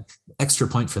 So that extra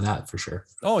point for that for sure.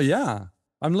 Oh yeah,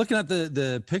 I'm looking at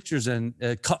the pictures and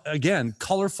again,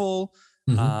 colorful,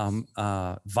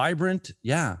 vibrant,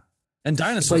 and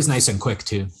dinosaurs. It plays nice and quick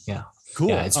too. Yeah, cool.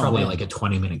 Yeah, it's probably like a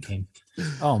 20-minute game.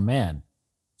 Oh man,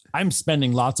 I'm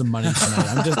spending lots of money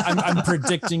tonight. I'm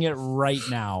predicting it right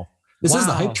now. This is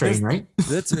the hype train, right?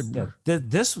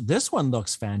 This one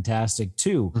looks fantastic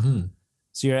too. Mm-hmm.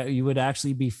 So you would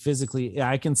actually be physically.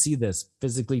 I can see this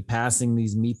physically passing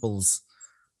these meeples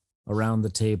around the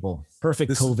table.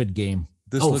 Perfect COVID game.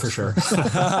 This looks for sure.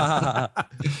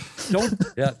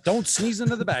 Don't sneeze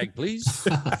into the bag, please.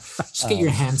 Just get your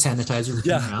hand sanitizer.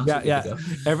 Yeah.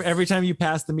 Every time you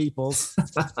pass the meeples,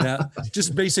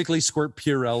 just basically squirt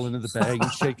Purell into the bag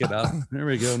and shake it up. There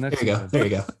we go. There you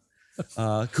go.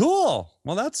 Cool.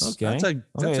 Well, that's okay.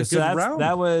 That's a good round.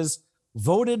 That was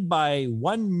voted by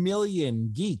 1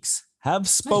 million geeks have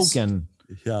spoken.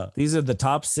 Yeah. These are the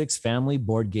top 6 family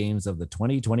board games of the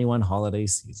 2021 holiday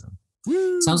season.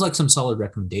 Woo. Sounds like some solid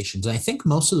recommendations. And I think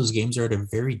most of those games are at a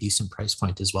very decent price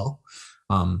point as well.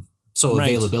 So Right.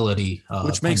 availability,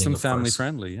 Which makes them pending, of family course.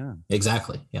 friendly. Yeah.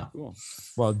 Exactly. Yeah. Cool.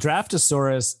 Well,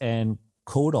 Draftosaurus and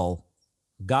Codal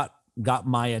got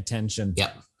my attention.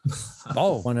 Yep.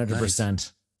 Oh,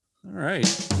 100%. All right.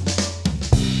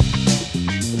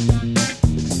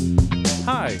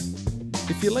 Hi.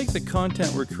 If you like the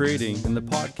content we're creating and the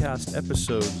podcast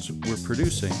episodes we're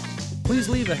producing, please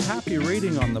leave a happy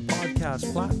rating on the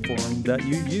podcast platform that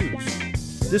you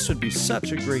use. This would be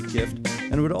such a great gift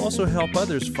and would also help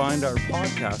others find our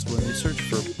podcast when they search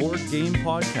for board game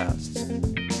podcasts.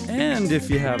 And if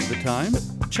you have the time,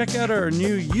 check out our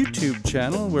new YouTube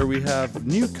channel where we have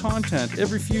new content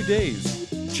every few days.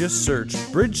 Just search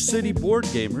Bridge City Board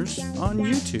Gamers on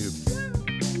YouTube.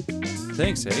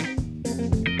 Thanks, eh?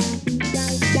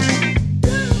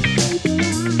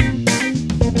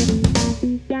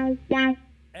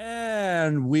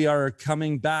 And we are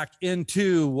coming back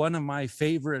into one of my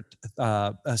favorite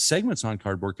segments on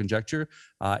Cardboard Conjecture.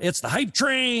 It's the Hype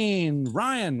Train.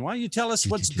 Ryan, why don't you tell us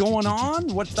what's going on,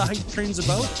 what the Hype Train's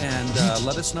about, and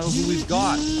let us know who we've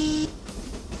got.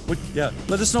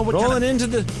 Let us know what Rolling into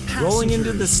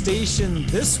the station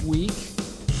this week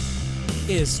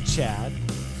is Chad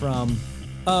from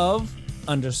 _dice_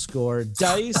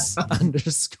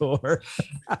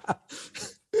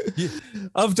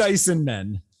 of Dice and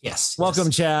Men. Yes. Welcome,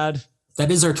 yes. Chad. That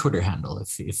is our Twitter handle.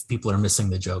 If people are missing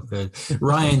the joke,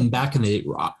 Ryan back in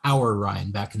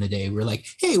the day, we're like,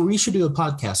 hey, we should do a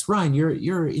podcast. Ryan,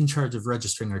 you're in charge of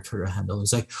registering our Twitter handle.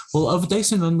 He's like, well, of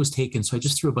Dice and Men was taken, so I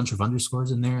just threw a bunch of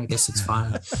underscores in there. I guess it's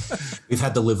fine. We've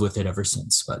had to live with it ever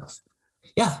since. But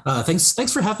yeah,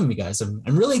 thanks for having me, guys. I'm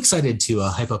really excited to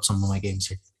hype up some of my games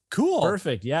here. Cool.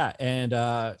 Perfect. Yeah.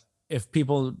 And if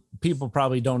people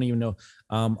probably don't even know,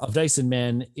 Of Dice and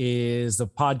Men is a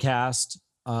podcast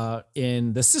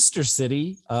in the sister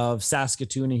city of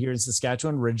Saskatoon and here in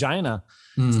Saskatchewan, Regina,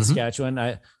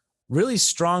 Saskatchewan. Really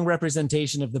strong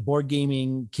representation of the board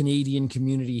gaming Canadian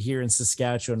community here in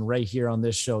Saskatchewan, right here on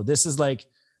this show. This is like,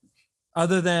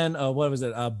 other than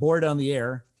Board on the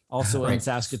Air, also in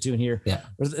Saskatoon here. Yeah,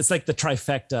 it's like the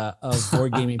trifecta of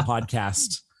board gaming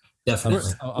podcast.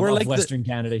 Definitely. We're like Western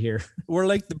Canada here. We're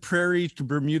like the Prairie to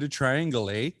Bermuda Triangle,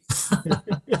 eh?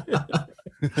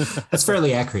 That's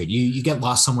fairly accurate. You get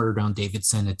lost somewhere around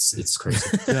Davidson. It's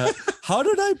crazy. Yeah. How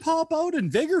did I pop out in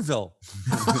Vegreville?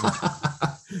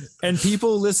 And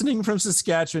people listening from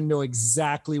Saskatchewan know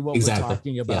exactly what we're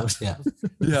talking about. Yeah.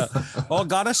 Yeah. Oh,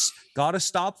 gotta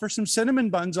stop for some cinnamon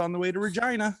buns on the way to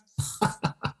Regina.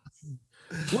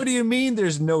 What do you mean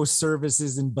there's no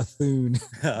services in Bethune?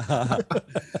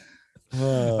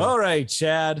 All right,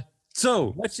 Chad.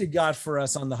 So what you got for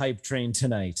us on the Hype Train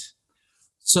tonight?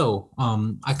 So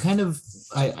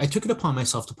I took it upon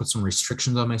myself to put some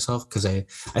restrictions on myself because I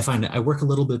find I work a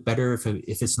little bit better if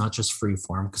it's not just free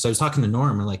form. Because I was talking to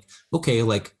Norm, and like, okay,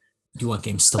 like, do you want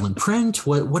games still in print?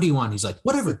 What do you want? He's like,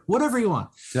 whatever you want.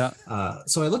 Yeah.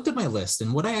 So I looked at my list,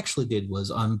 and what I actually did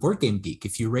was on Board Game Geek,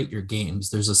 if you rate your games,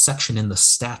 there's a section in the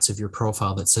stats of your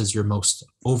profile that says your most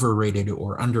overrated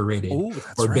or underrated,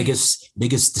 or biggest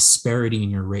disparity in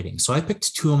your rating. So I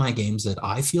picked 2 of my games that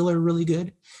I feel are really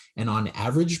good. And on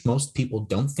average, most people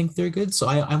don't think they're good. So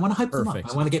I want to hype them up.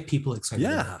 I want to get people excited.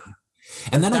 Yeah. About them.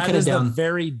 And then I cut it down. The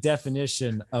very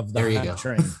definition of the Hype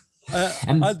Train.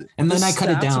 And then I cut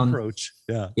it down. Approach.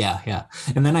 Yeah.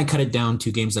 And then I cut it down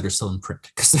to games that are still in print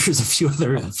because there's a few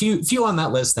on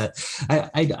that list that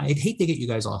I'd hate to get you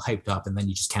guys all hyped up and then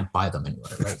you just can't buy them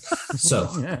anywhere, right? So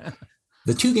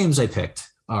the 2 games I picked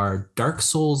are Dark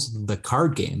Souls, the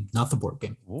card game, not the board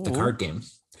game, the card game,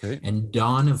 and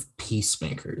Dawn of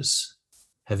Peacemakers.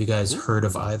 Have you guys heard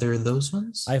of either of those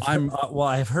ones?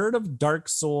 I've heard of Dark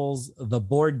Souls, the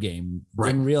board game.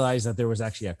 Didn't realize that there was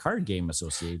actually a card game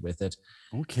associated with it.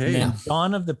 Okay. And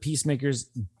Dawn of the Peacemakers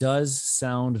does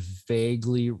sound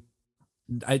vaguely.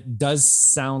 It does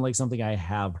sound like something I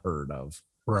have heard of.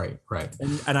 Right.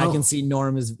 And I can see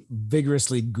Norm is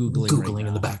vigorously Googling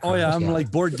in the background. Oh yeah, I'm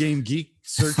like Board Game Geek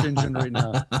search engine right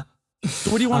now.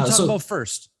 So what do you want to talk about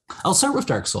first? I'll start with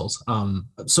Dark Souls.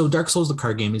 So Dark Souls, the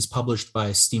card game, is published by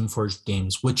Steamforged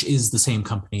Games, which is the same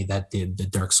company that did the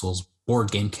Dark Souls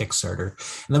board game Kickstarter.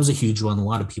 And that was a huge one. A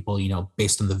lot of people,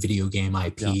 based on the video game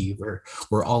IP,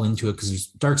 we're all into it because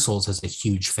Dark Souls has a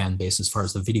huge fan base as far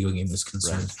as the video game is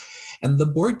concerned. Right. And the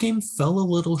board game fell a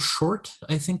little short,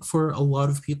 I think, for a lot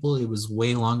of people. It was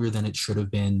way longer than it should have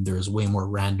been. There was way more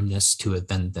randomness to it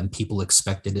than people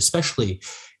expected, especially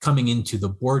coming into the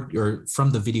board or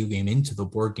from the video game into the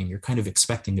board game. You're kind of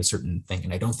expecting a certain thing.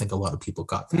 And I don't think a lot of people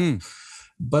got that.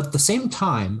 But at the same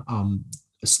time,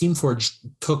 Steamforge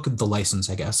took the license,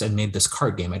 I guess, and made this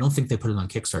card game. I don't think they put it on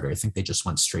Kickstarter. I think they just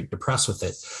went straight to press with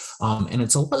it. And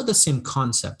it's a lot of the same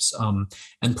concepts.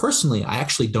 And personally, I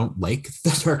actually don't like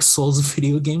the Dark Souls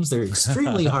video games. They're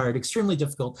extremely hard, extremely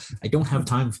difficult. I don't have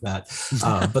time for that.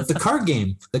 But the card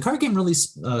game really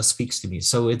speaks to me.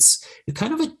 So it's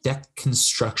kind of a deck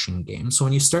construction game. So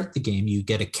when you start the game, you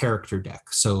get a character deck.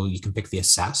 So you can pick the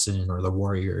assassin or the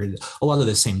warrior, a lot of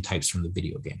the same types from the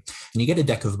video game. And you get a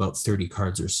deck of about 30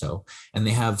 cards or so, and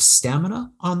they have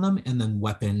stamina on them, and then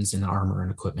weapons and armor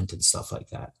and equipment and stuff like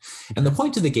that. And the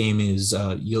point of the game is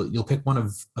you'll pick one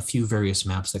of a few various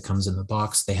maps that comes in the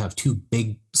box. They have 2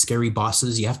 big scary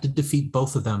bosses. You have to defeat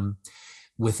both of them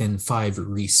within 5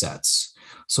 resets.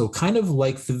 So kind of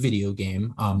like the video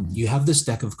game, you have this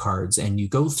deck of cards and you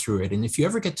go through it. And if you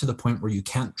ever get to the point where you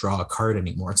can't draw a card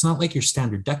anymore, it's not like your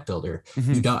standard deck builder.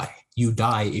 You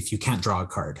die if you can't draw a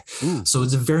card. So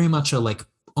it's very much a like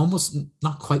almost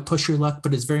not quite push your luck,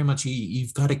 but it's very much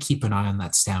you've got to keep an eye on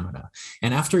that stamina.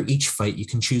 And after each fight, you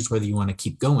can choose whether you want to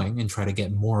keep going and try to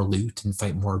get more loot and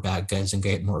fight more bad guys and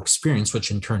get more experience,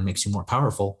 which in turn makes you more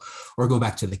powerful, or go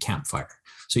back to the campfire.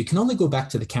 So you can only go back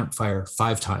to the campfire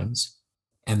 5 times,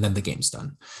 and then the game's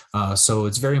done. So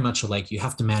it's very much like you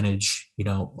have to manage,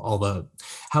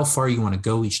 how far you want to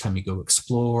go each time you go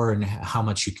explore, and how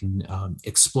much you can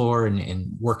explore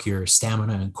and work your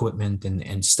stamina and equipment,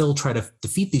 and still try to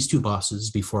defeat these 2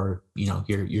 bosses before,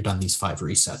 you're done these 5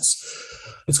 resets.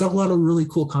 It's got a lot of really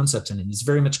cool concepts in it. It's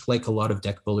very much like a lot of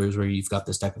deck builders where you've got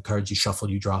this deck of cards, you shuffle,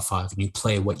 you draw 5, and you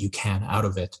play what you can out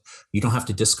of it. You don't have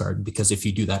to discard, because if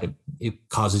you do that, it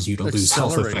causes you to lose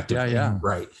health effectively. Yeah.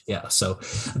 Right. Yeah. So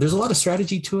there's a lot of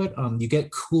strategy to it. You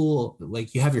get cool,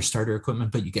 like you have your starter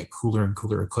equipment, but you get cooler and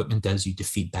cooler equipment as you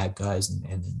defeat bad guys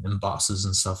and bosses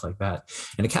and stuff like that.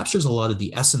 And it captures a lot of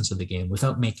the essence of the game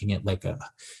without making it like a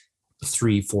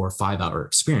 3, 4, 5 hour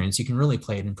experience. You can really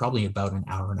play it in probably about an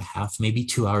hour and a half, maybe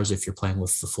 2 hours if you're playing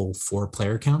with the full 4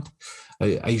 player count.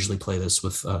 I usually play this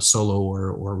with solo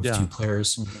or with 2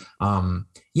 players.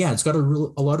 It's got a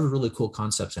lot of really cool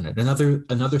concepts in it.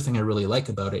 Another thing I really like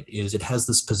about it is it has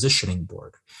this positioning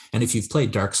board. And if you've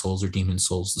played Dark Souls or Demon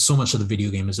Souls, so much of the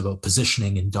video game is about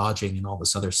positioning and dodging and all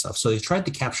this other stuff. So they tried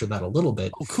to capture that a little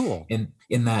bit. Oh, cool.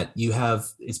 In that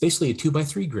it's basically a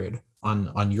 2x3 grid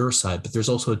on your side, but there's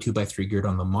also a 2x3 grid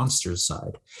on the monster's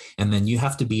side. And then you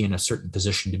have to be in a certain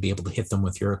position to be able to hit them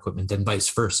with your equipment, and vice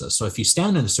versa. So if you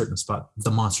stand in a certain spot, the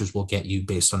monsters will get you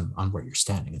based on where you're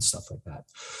standing and stuff like that.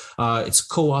 It's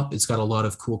co-op. It's got a lot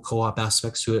of cool co-op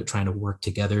aspects to it, trying to work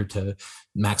together to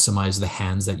maximize the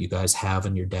hands that you guys have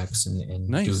in your decks and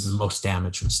nice. Do the most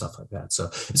damage and stuff like that. So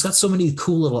it's got so many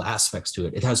cool little aspects to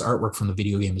it. It has artwork from the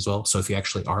video game as well. So if you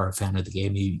actually are a fan of the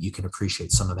game, you can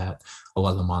appreciate some of that. A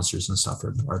lot of the monsters and stuff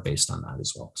are based on that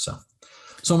as well.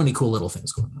 So many cool little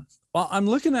things going on. Well, I'm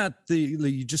looking at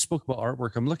you just spoke about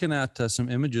artwork. I'm looking at some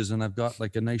images, and I've got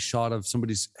like a nice shot of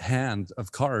somebody's hand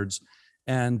of cards.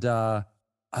 And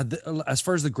as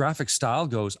far as the graphic style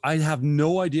goes, I have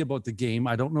no idea about the game.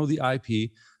 I don't know the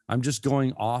IP. I'm just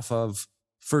going off of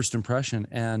first impression.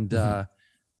 And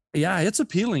it's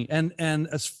appealing. And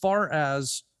as far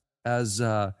as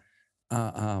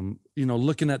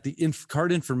looking at the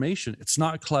card information, it's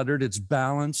not cluttered, it's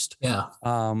balanced.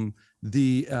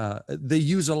 They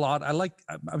use a lot.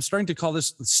 I'm starting to call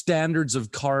this the standards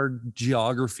of card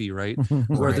geography, right?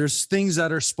 Where there's things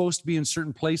that are supposed to be in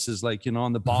certain places, like,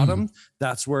 on the bottom,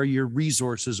 that's where your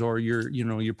resources or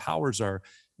your powers are.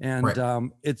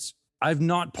 And I've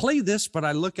not played this, but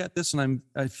I look at this and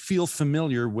I feel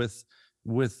familiar with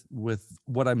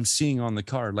what I'm seeing on the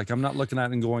card. Like, I'm not looking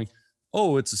at it and going,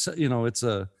 oh, it's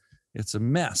a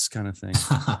mess kind of thing.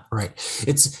 Right.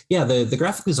 The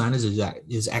graphic design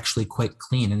is actually quite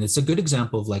clean. And it's a good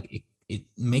example of like, it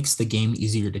makes the game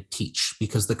easier to teach,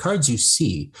 because the cards you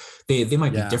see, they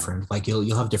might be different. Like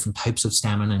you'll have different types of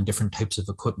stamina and different types of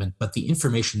equipment, but the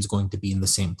information is going to be in the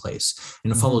same place.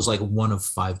 And it follows like one of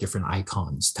 5 different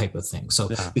icons type of thing. So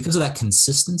because of that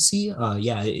consistency,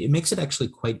 it makes it actually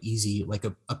quite easy, like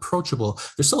approachable.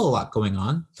 There's still a lot going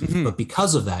on, but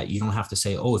because of that, you don't have to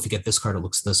say, oh, if you get this card, it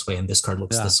looks this way, and this card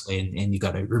looks this way. And you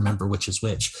got to remember which is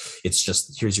which. It's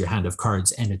just, here's your hand of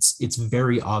cards. And it's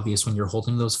very obvious when you're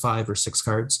holding those 5 or 6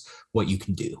 cards what you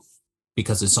can do,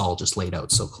 because it's all just laid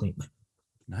out so cleanly.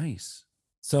 Nice.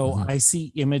 So I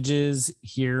see images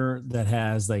here that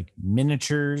has like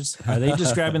miniatures. Are they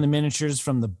just grabbing the miniatures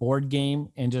from the board game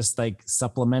and just like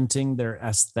supplementing their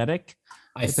aesthetic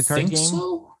with the card think game?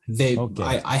 So.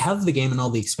 I have the game and all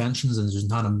the expansions, and there's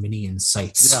not a mini in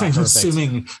sight. So I'm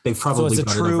assuming they've probably so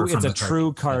it's a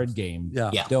true card game.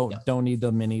 Yeah. Don't need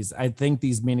the minis. I think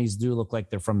these minis do look like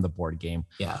they're from the board game.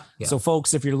 Yeah. So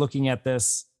folks, if you're looking at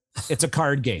this, it's a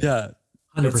card game. Yeah.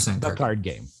 100% a card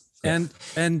game. And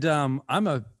I'm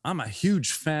a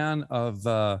huge fan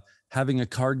of having a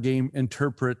card game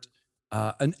interpret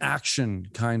an action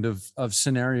kind of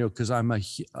scenario, because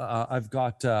I've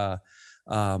got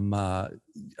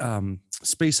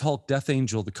Space Hulk Death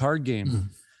Angel, the card game,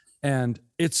 and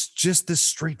it's just this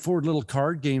straightforward little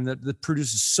card game that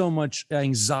produces so much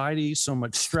anxiety, so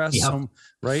much stress,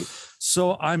 right?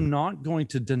 So I'm not going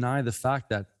to deny the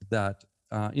fact that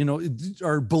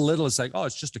or belittle. It's like, oh,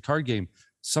 it's just a card game.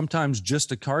 Sometimes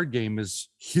just a card game is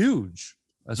huge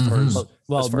as far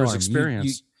as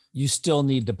experience. You still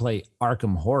need to play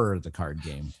Arkham Horror, the card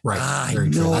game. Right. Very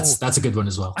true. That's a good one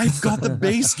as well. I've got the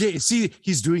base game. See,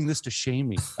 he's doing this to shame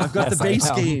me. I've got the base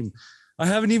game. I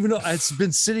haven't even, it's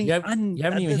been sitting, you haven't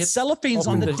even hit cellophane's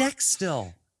on the deck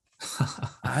still.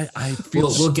 I feel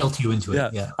we'll guilt you into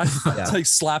it. Yeah. It's like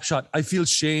Slapshot. I feel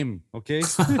shame. Okay.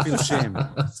 I feel shame.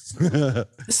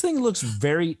 This thing looks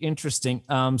very interesting.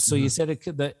 So you said it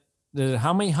could,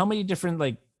 how many different,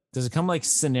 like, does it come like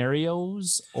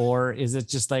scenarios, or is it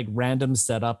just like random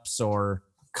setups, or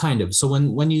kind of? So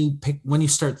when you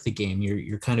start the game,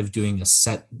 you're kind of doing a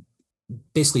set,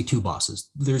 basically two bosses.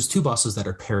 There's two bosses that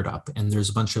are paired up, and there's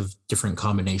a bunch of different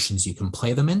combinations you can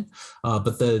play them in.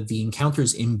 But the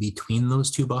encounters in between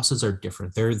those two bosses are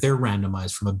different. They're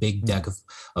randomized from a big deck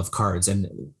of cards, and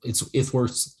it's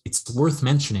worth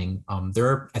mentioning. There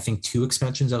are, I think, 2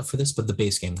 expansions out for this, but the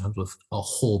base game comes with a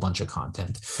whole bunch of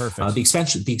content. Perfect.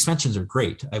 The expansions are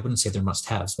great. I wouldn't say they're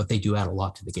must-haves, but they do add a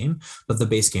lot to the game. But the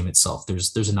base game itself,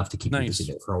 there's enough to keep you busy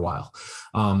there for a while.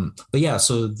 But yeah,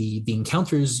 so the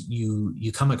encounters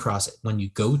you come across when you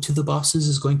go to the bosses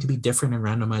is going to be different and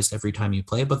randomized every time you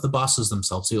play, but the bosses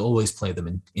themselves, you always play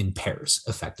them in pairs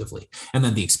effectively. And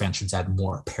then the expansions add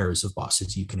more pairs of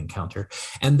bosses you can encounter.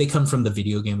 And they come from the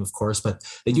video game, of course, but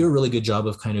they do a really good job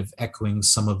of kind of echoing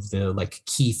some of the like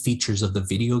key features of the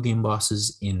video game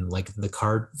bosses in like the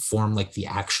card form, like the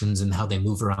actions and how they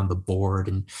move around the board,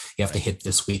 and you have to hit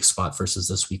this weak spot versus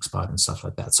this weak spot and stuff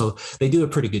like that. So they do a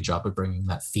pretty good job of bringing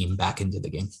that theme back into the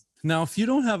game. Now, if you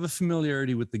don't have a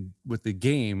familiarity with the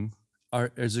game,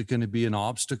 is it going to be an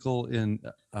obstacle in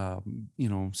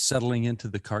settling into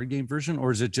the card game version, or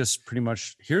is it just pretty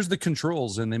much here's the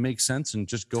controls and they make sense and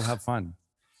just go have fun?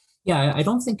 Yeah, I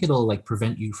don't think it'll like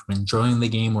prevent you from enjoying the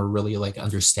game or really like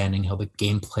understanding how the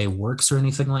gameplay works or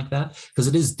anything like that, because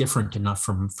it is different enough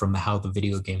from how the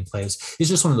video game plays. It's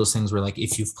just one of those things where like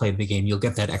if you've played the game, you'll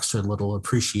get that extra little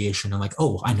appreciation and like,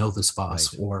 oh, I know this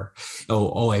boss, right. Or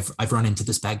I've run into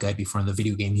this bad guy before in the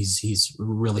video game. He's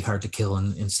really hard to kill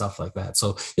and stuff like that.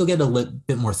 So you'll get a little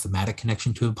bit more thematic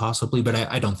connection to it possibly, but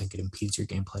I don't think it impedes your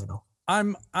gameplay at all.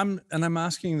 I'm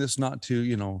asking this not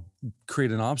to, create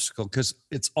an obstacle, because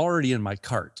it's already in my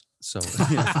cart. So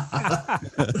there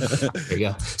you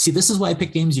go. See, this is why I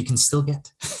pick games you can still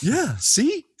get. Yeah.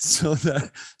 See, so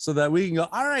that we can go,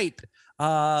 all right,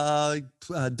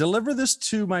 deliver this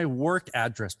to my work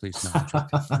address, please.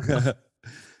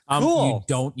 No,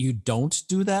 cool. You don't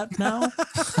do that now.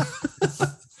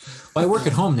 Well, I work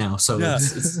at home now, so yeah.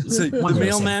 So the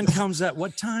mailman comes at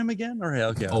what time again? Or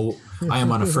okay. Oh, I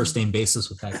am on a first name basis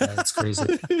with that guy. It's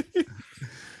crazy.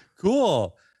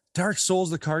 Cool. Dark Souls,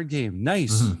 the card game.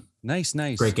 Nice. Mm-hmm. Nice.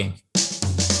 Great game.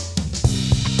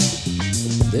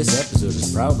 This episode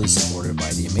is proudly supported by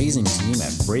the amazing team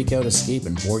at Breakout Escape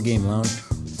and Board Game Lounge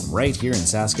from right here in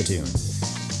Saskatoon.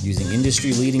 Using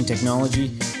industry-leading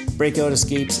technology, Breakout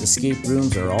Escape's escape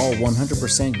rooms are all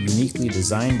 100% uniquely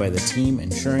designed by the team,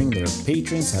 ensuring their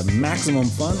patrons have maximum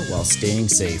fun while staying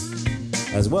safe.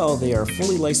 As well, they are a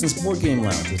fully licensed board game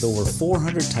lounge with over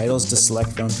 400 titles to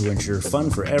select from to ensure fun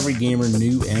for every gamer,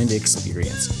 new and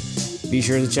experienced. Be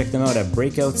sure to check them out at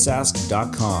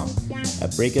breakoutsask.com.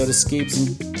 At Breakout Escapes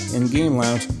and Game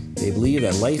Lounge, they believe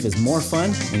that life is more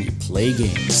fun when you play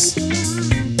games.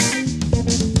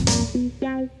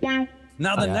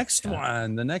 Now the next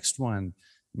one,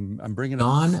 I'm bringing up.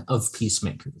 Dawn of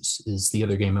Peacemakers is the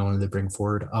other game I wanted to bring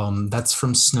forward. That's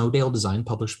from Snowdale Design,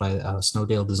 published by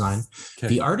Snowdale Design. Okay.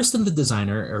 The artist and the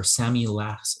designer are Sammy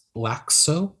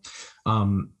Laxo.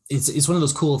 It's one of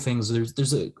those cool things.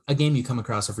 There's a game you come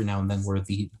across every now and then where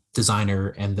the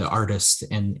designer and the artist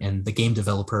and the game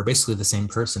developer are basically the same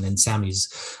person, and Sammy's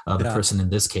the person in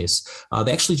this case.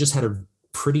 They actually just had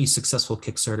pretty successful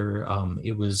Kickstarter.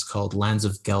 It was called Lands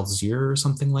of Galzir or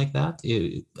something like that.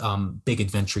 Big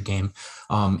adventure game.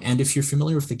 And if you're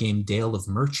familiar with the game Dale of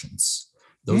Merchants,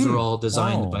 those are all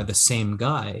designed by the same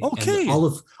guy. Okay. And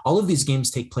all of these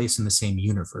games take place in the same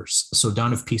universe. So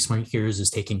Dawn of Peacemakers is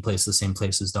taking place the same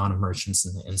place as Dawn of Merchants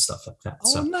and stuff like that. Oh,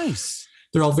 so nice.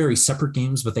 they're all very separate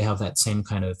games, but they have that same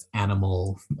kind of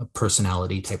animal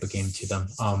personality type of game to them.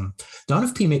 Dawn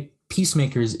of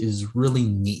Peacemakers is really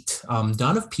neat.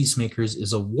 Dawn of Peacemakers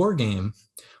is a war game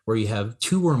where you have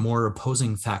two or more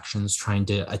opposing factions trying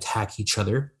to attack each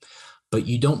other, but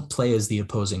you don't play as the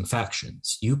opposing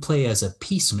factions. You play as a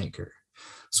peacemaker.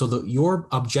 So your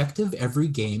objective every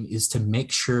game is to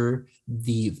make sure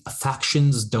the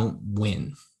factions don't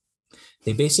win.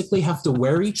 They basically have to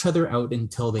wear each other out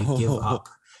until they give up.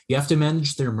 You have to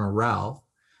manage their morale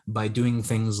by doing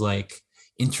things like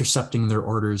intercepting their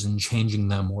orders and changing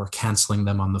them or canceling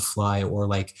them on the fly, or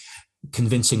like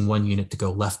convincing one unit to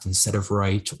go left instead of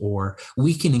right, or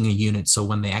weakening a unit so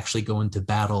when they actually go into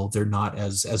battle, they're not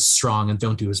as strong and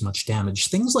don't do as much damage.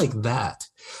 Things like that.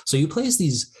 So you play as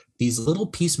these little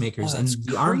peacemakers, and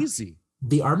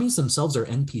the armies themselves are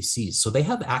NPCs. So they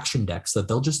have action decks that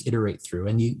they'll just iterate through,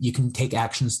 and you can take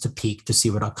actions to peek to see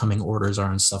what upcoming orders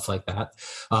are and stuff like that.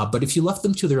 But if you left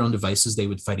them to their own devices, they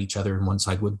would fight each other and one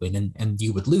side would win, and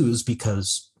you would lose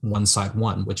because one side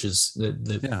won, which is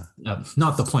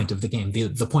not the point of the game.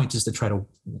 The point is to try to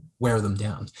wear them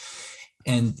down.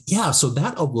 And yeah, so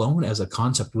that alone as a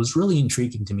concept was really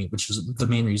intriguing to me, which is the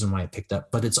main reason why I picked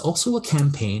up. But it's also a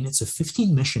campaign. It's a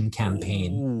 15 mission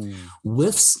campaign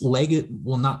with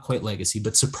not quite legacy,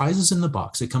 but surprises in the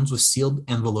box. It comes with sealed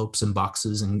envelopes and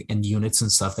boxes and units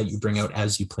and stuff that you bring out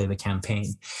as you play the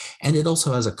campaign. And it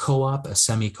also has a co-op, a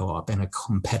semi-co-op, and a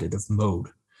competitive mode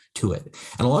to it.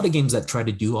 And a lot of games that try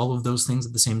to do all of those things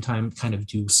at the same time kind of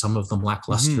do some of them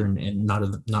lackluster and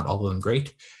not all of them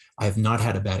great. I have not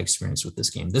had a bad experience with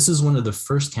this game. This is one of the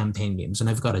first campaign games, and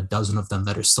I've got a dozen of them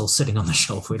that are still sitting on the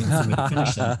shelf waiting for me to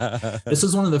finish them. This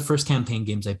is one of the first campaign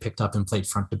games I picked up and played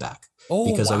front to back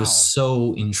because I was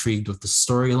so intrigued with the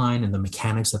storyline and the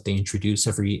mechanics that they introduce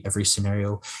every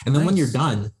scenario. And then when you're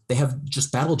done, they have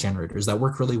just battle generators that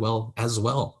work really well as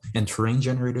well, and terrain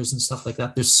generators and stuff like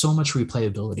that. There's so much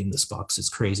replayability in this box. It's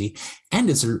crazy. And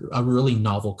it's a really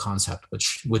novel concept,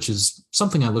 which is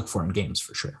something I look for in games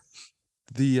for sure.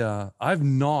 I've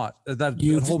not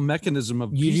that whole mechanism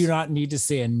of you do not need to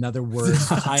say another word.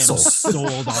 I am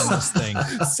sold on this thing.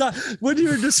 So, when you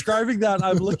were describing that,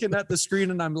 I'm looking at the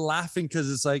screen and I'm laughing because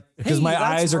it's like, because my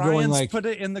eyes are Ryan's going like, put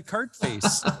it in the cart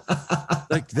face.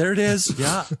 Like there it is.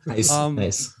 Yeah. Nice.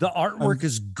 The artwork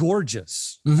is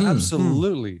gorgeous.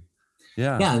 Absolutely.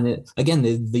 Yeah. Yeah. And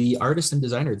again, the artist and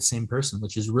designer are the same person,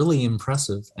 which is really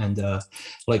impressive. And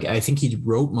I think he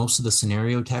wrote most of the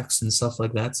scenario text and stuff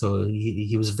like that. So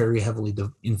he was very heavily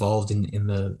involved in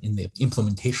the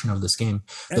implementation of this game.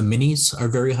 The minis are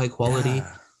very high quality.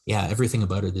 Yeah, everything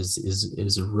about it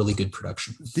is a really good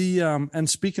production. And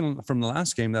speaking from the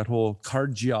last game, that whole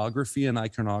card geography and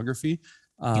iconography,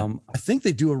 I think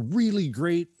they do a really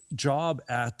great job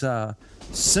at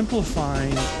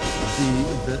simplifying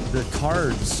the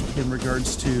cards in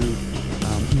regards to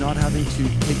not having to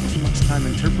take too much time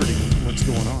interpreting what's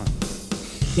going on.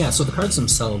 Yeah, so the cards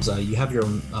themselves, you have your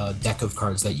own deck of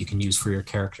cards that you can use for your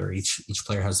character. Each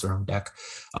player has their own deck,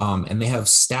 and they have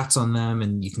stats on them,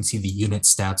 and you can see the unit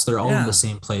stats. They're all in the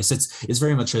same place. It's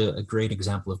very much a great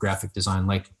example of graphic design,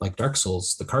 like Dark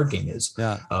Souls, the card game is,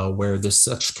 where there's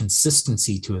such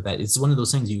consistency to it that it's one of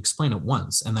those things you explain it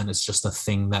once, and then it's just a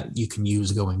thing that you can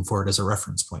use going forward as a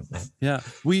reference point. Right?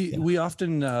 We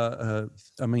often,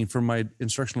 from my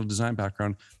instructional design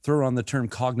background, throw on the term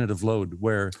cognitive load,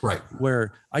 where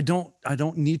I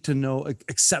don't need to know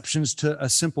exceptions to a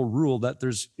simple rule that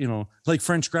there's, like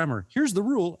French grammar. Here's the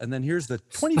rule, and then here's the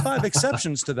 25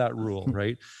 exceptions to that rule,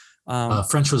 right?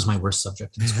 French was my worst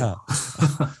subject in school.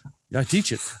 I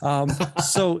teach it.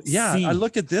 I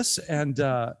look at this and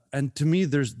to me,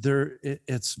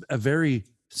 it's a very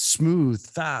smooth,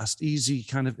 fast, easy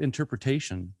kind of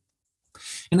interpretation.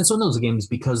 And it's one of those games,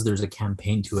 because there's a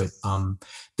campaign to it,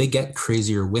 they get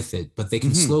crazier with it, but they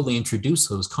can slowly introduce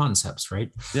those concepts,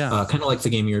 right? Yeah. Kind of like the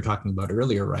game you were talking about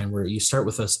earlier, Ryan, where you start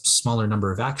with a smaller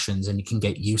number of actions and you can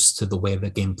get used to the way the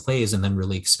game plays and then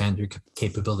really expand your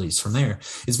capabilities from there.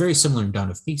 It's very similar in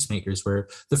Dawn of Peacemakers, where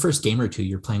the first game or two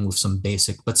you're playing with some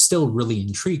basic but still really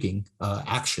intriguing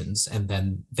actions, and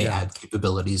then they add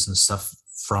capabilities and stuff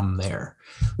from there,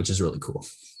 which is really cool.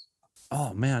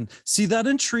 Oh man, see, that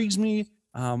intrigues me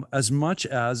as much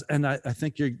as, and I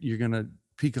think you're gonna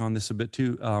peek on this a bit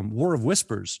too. War of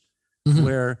Whispers,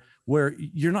 where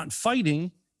you're not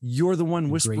fighting, you're the one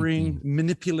Great whispering, theme.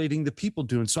 manipulating the people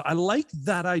doing. So I like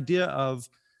that idea of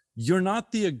you're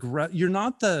not the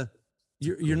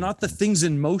you're not the things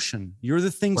in motion. You're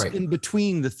the things Right. in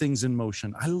between the things in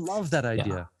motion. I love that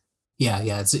idea. Yeah,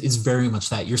 it's very much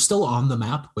that. You're still on the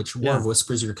map, which War of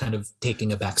Whispers, you're kind of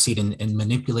taking a backseat and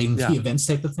manipulating the events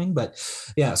type of thing. But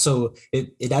yeah, so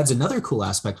it adds another cool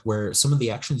aspect where some of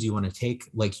the actions you want to take,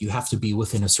 like you have to be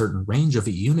within a certain range of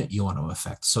a unit you want to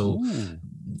affect. So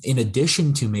in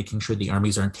addition to making sure the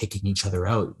armies aren't taking each other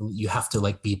out, you have to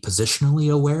like be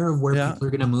positionally aware of where people are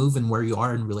going to move and where you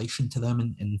are in relation to them.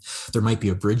 And there might be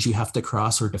a bridge you have to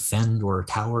cross or defend or a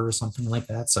tower or something like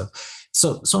that.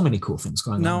 So many cool things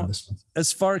going on in this one.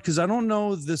 As far, because I don't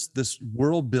know this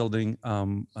world building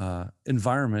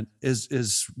environment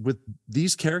is with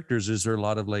these characters, is there a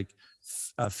lot of like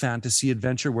fantasy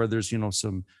adventure where there's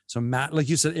some like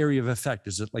you said, area of effect?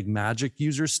 Is it like magic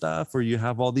user stuff, or you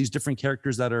have all these different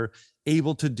characters that are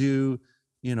able to do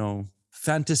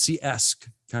fantasy-esque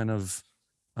kind of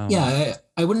I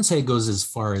wouldn't say it goes as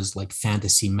far as like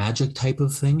fantasy magic type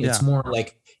of thing. It's more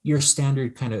like your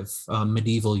standard kind of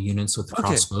medieval units with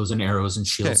crossbows and arrows and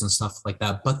shields and stuff like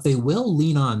that. But they will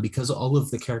lean on, because all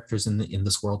of the characters in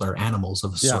this world are animals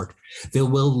of a sort. They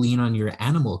will lean on your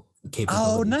animal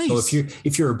capability. Oh, nice. So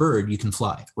if you're a bird, you can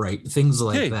fly, right? Things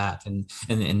like that, and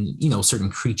certain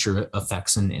creature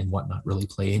effects and whatnot really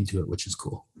play into it, which is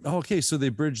cool. Okay, so they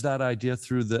bridge that idea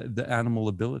through the animal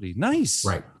ability. Nice,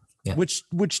 right? Yeah.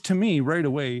 Which to me right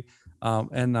away,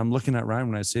 and I'm looking at Ryan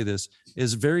when I say this,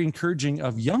 is very encouraging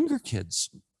of younger kids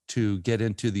to get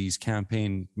into these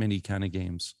campaign mini kind of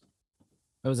games.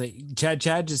 I was like,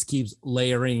 Chad just keeps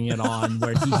layering it on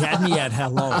where he had me at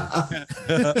hello.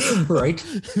 Right.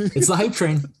 It's the hype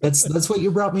train. That's what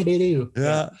you brought me to do.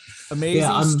 Yeah.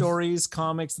 Amazing Stories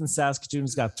Comics in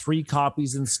Saskatoon's got 3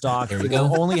 copies in stock. There They we go.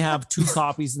 will only have 2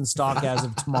 copies in stock as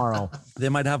of tomorrow. They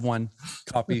might have 1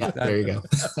 copy. There you go.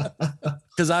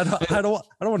 Because I don't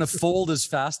want to fold as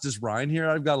fast as Ryan here.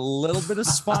 I've got a little bit of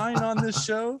spine on this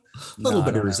show. A little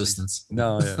bit of resistance.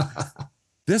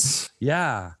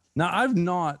 Now, I've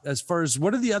not, as far as,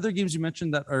 what are the other games you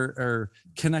mentioned that are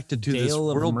connected to this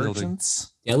world building?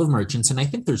 Dale of Merchants, and I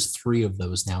think there's 3 of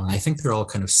those now, and I think they're all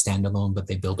kind of standalone, but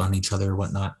they build on each other or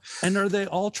whatnot. And are they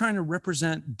all trying to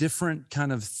represent different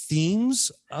kind of themes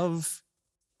of?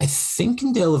 I think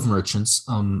in Dale of Merchants,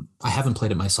 I haven't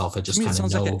played it myself. I just kind of know. It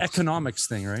sounds like an economics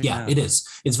thing, right? Yeah, it is.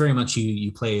 It's very much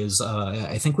you play as,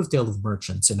 I think with Dale of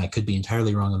Merchants, and I could be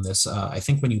entirely wrong on this. I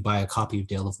think when you buy a copy of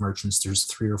Dale of Merchants, there's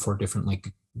 3 or 4 different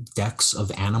like decks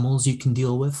of animals you can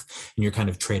deal with, and you're kind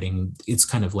of trading. It's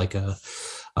kind of like a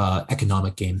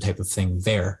economic game type of thing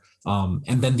there. And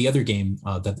then the other game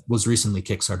that was recently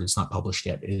kickstarted, it's not published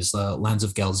yet, is Lands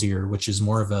of Galzir, which is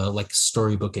more of a like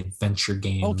storybook adventure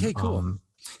game. Okay, cool.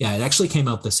 Yeah, it actually came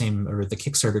out the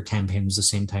Kickstarter campaign was the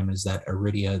same time as that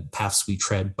Iridia Paths We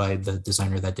Tread by the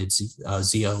designer that did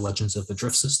Zia Legends of the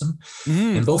Drift System.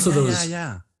 And both of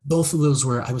those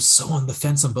were, I was so on the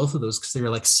fence on both of those because they were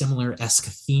like similar-esque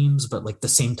themes, but like the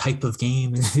same type of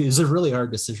game. It was a really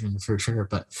hard decision for sure.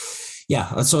 But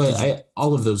yeah, so I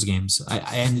all of those games,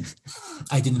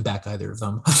 I didn't back either of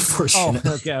them, unfortunately.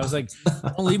 Oh, okay. I was like,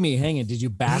 don't leave me hanging. Did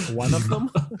you back one of them?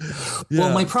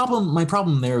 Well, my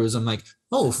problem there was I'm like,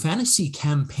 oh, fantasy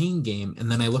campaign game,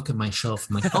 and then I look at my shelf.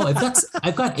 I'm like, oh,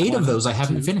 I've got 8 of those I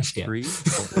haven't finished yet. 3?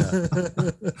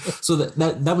 So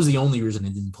that was the only reason I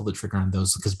didn't pull the trigger on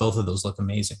those, because both of those look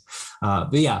amazing.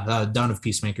 But yeah, Dawn of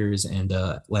Peacemakers and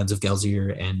Lands of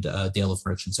Galzir and Dale of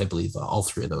Merchants, I believe all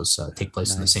 3 of those take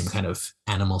place in the same kind of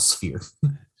animal sphere.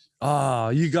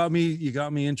 You got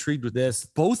me intrigued with this.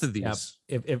 Both of these.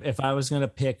 Yep. If I was going to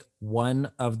pick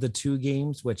one of the 2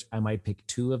 games, which I might pick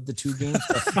 2 of the 2 games,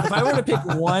 but if I were to pick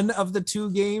one of the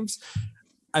 2 games,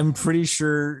 I'm pretty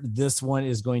sure this one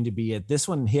is going to be it. This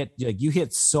one you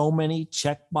hit so many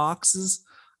check boxes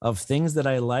of things that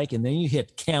I like, and then you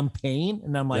hit campaign,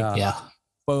 and I'm like,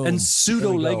 boom, and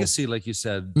pseudo legacy, like you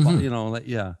said,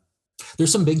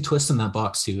 There's some big twists in that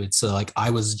box too. It's like I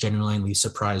was genuinely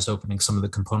surprised opening some of the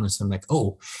components. I'm like,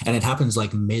 oh, and it happens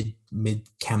like mid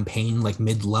campaign, like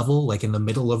mid level, like in the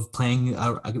middle of playing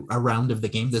a round of the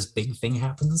game, this big thing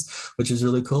happens, which is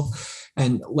really cool.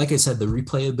 And like I said, the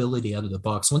replayability out of the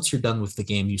box, once you're done with the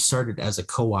game, you started as a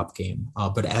co-op game,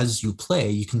 but as you play,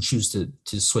 you can choose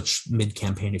to switch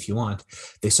mid-campaign if you want.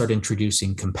 They start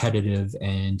introducing competitive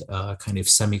and kind of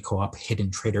semi-co-op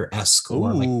hidden trader-esque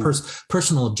or like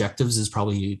personal objectives is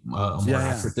probably a more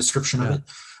accurate description of it.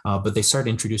 But they start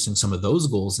introducing some of those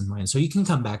goals in mind. So you can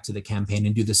come back to the campaign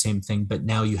and do the same thing, but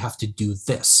now you have to do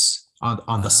this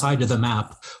on the side of the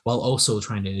map while also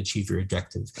trying to achieve your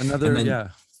objective.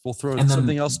 We'll throw And then-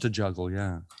 something else to juggle.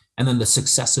 Yeah. And then the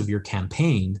success of your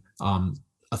campaign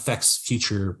affects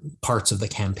future parts of the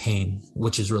campaign,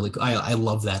 which is really I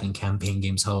love that in campaign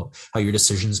games, how your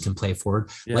decisions can play forward,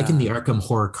 like in the Arkham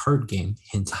Horror card game.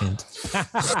 Hint, hint.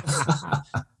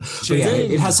 So yeah,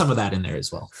 it has some of that in there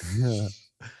as well. Yeah.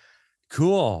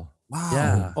 Cool. Wow.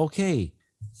 Yeah. Okay.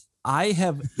 I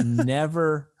have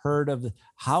never heard of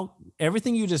how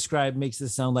everything you described makes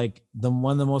this sound like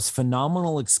one of the most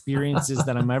phenomenal experiences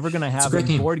that I'm ever going to have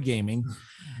in board gaming.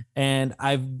 And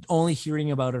I'm only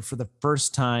hearing about it for the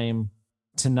first time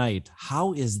tonight.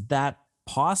 How is that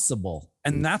possible?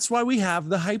 And that's why we have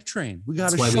the hype train. We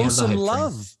got to show some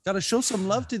love. Got to show some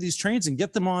love to these trains and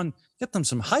get them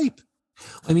some hype.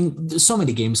 I mean, there's so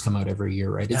many games come out every year,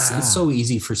 right? It's so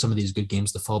easy for some of these good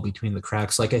games to fall between the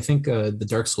cracks. Like I think the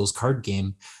Dark Souls card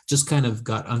game just kind of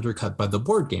got undercut by the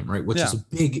board game, right? Which is a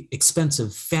big,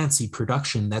 expensive, fancy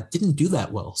production that didn't do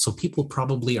that well. So people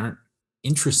probably aren't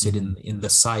interested in the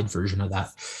side version of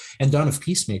that. And Dawn of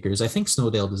Peacemakers, I think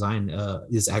Snowdale Design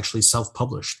is actually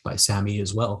self-published by Sammy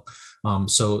as well.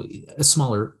 So a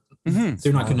smaller. Mm-hmm.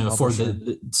 They're not going to afford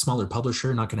the smaller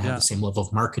publisher, not going to have the same level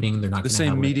of marketing. They're not going to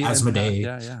have media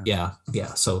Asmodee.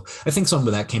 Yeah. So I think some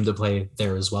of that came to play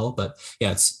there as well. But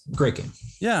yeah, it's a great game.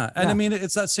 Yeah. And I mean,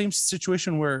 it's that same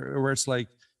situation where it's like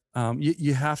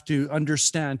you have to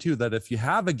understand too that if you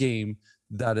have a game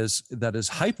that is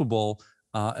hypeable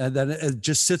and then it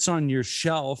just sits on your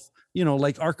shelf,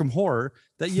 like Arkham Horror,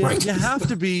 that you have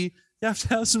to be. You have to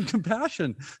have some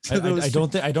compassion. I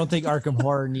don't think Arkham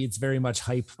Horror needs very much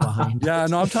hype behind. Yeah,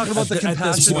 no, I'm talking about the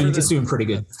compassion. It's doing pretty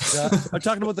good. Yeah, I'm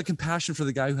talking about the compassion for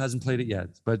the guy who hasn't played it yet.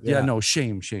 But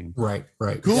shame. Right.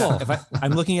 Cool. Yeah,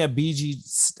 I'm looking at BGG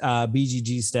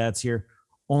stats here.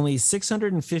 Only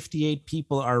 658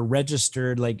 people are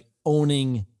registered, like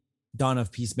owning Dawn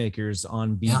of Peacemakers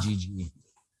on BGG.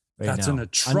 Right That's now. an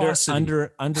atrocity.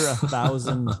 Under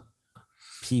 1,000.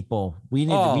 People, we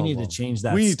need to change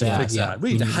that. We need to fix that.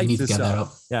 We need to hype this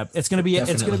up. Yeah, it's gonna be at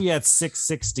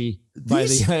 660 by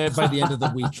the end of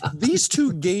the week. These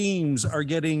two games are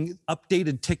getting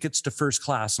updated tickets to first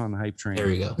class on the hype train. There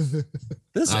you go.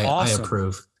 This is awesome. I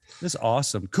approve. This is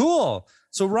awesome. Cool.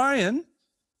 So Ryan,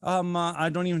 I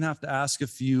don't even have to ask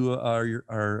if you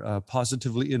are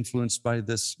positively influenced by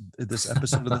this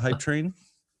episode of the hype train.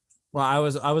 Well, I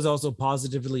was also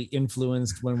positively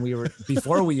influenced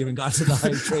before we even got to the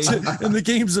hype train. In the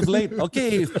games of late.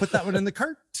 Okay, put that one in the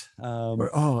cart.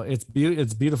 It's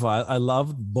beautiful. I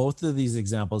loved both of these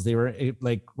examples. They were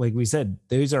like we said,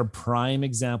 these are prime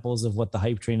examples of what the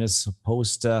hype train is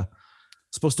supposed to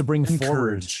bring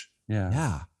forward.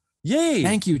 Yeah. Yay!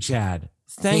 Thank you, Chad.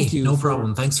 Thank you. No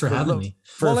problem. Thanks for having me.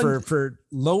 For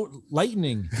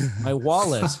lightening my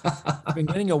wallet. I've been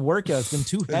getting a workout. It's been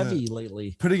too heavy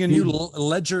lately. Putting a new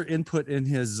ledger input in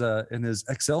his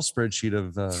Excel spreadsheet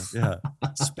of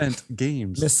spent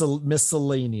games.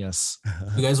 Miscellaneous.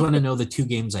 You guys want to know the two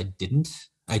games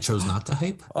I chose not to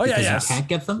hype? Oh yeah, I can't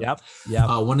get them. Yep.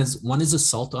 One is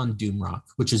Assault on Doomrock,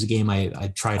 which is a game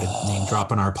I try to name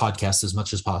drop on our podcast as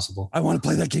much as possible. I want to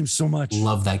play that game so much.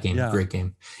 Love that game. Great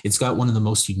game. It's got one of the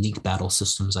most unique battle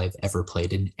systems I've ever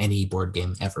played in any board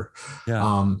game ever.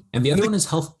 Yeah. And the other one is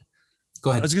Health. Go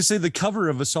ahead. I was gonna say the cover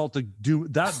of Assault to Do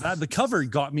that the cover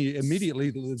got me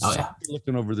immediately.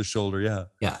 Looking over the shoulder. Yeah.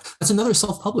 That's another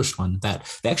self-published one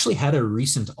that they actually had a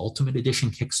recent Ultimate Edition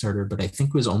Kickstarter, but I think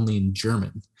it was only in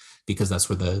German because that's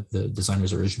where the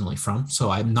designer's originally from. So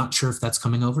I'm not sure if that's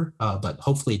coming over, but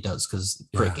hopefully it does because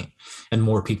great game and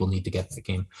more people need to get that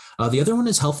game. The other one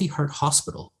is Healthy Heart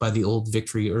Hospital by the old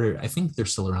Victory, or I think they're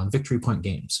still around, Victory Point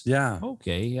Games. Yeah.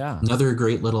 Okay. Yeah. Another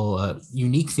great little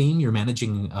unique theme. You're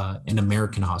managing an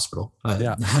American hospital.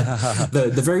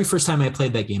 The very first time I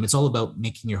played that game, it's all about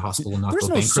making your hospital not There's go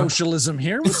no bankrupt. Socialism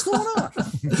here. What's going on?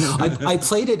 I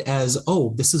played it as,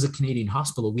 this is a Canadian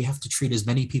hospital. We have to treat as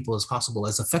many people as possible,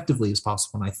 as effectively as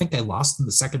possible. And I think I lost in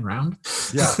the second round.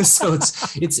 Yeah. So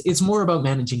it's more about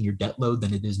managing your debt load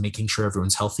than it is making sure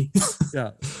everyone's healthy.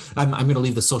 Yeah. I'm going to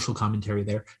leave the social commentary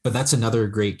there, but that's another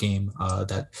great game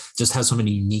that just has so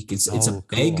many unique. It's a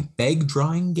bag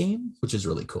drawing game, which is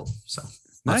really cool. So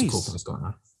lots of cool things going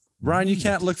on. Ryan, you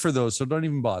can't look for those, so don't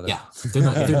even bother. Yeah, they're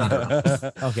not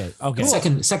around. Okay.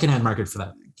 Second-hand market for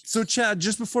that. So, Chad,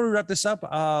 just before we wrap this up,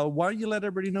 why don't you let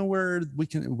everybody know where we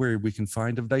can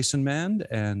find Of Dice Unmanned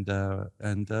and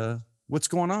what's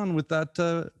going on with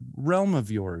that realm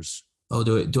of yours? Oh,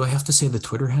 do I have to say the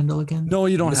Twitter handle again? No,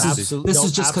 you don't have to. This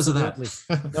is just because of that.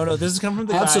 No, this is coming from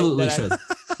the guy. Absolutely should.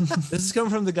 This is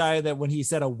coming from the guy that when he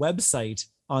said a website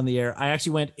on the air, I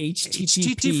actually went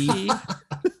HTTP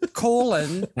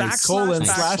colon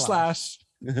 //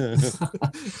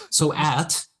 // So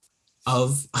at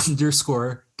of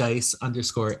underscore dice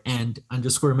underscore and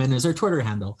underscore men is our Twitter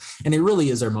handle. And it really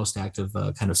is our most active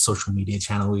kind of social media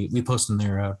channel. We post in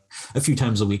there a few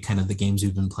times a week, kind of the games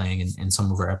we've been playing and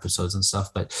some of our episodes and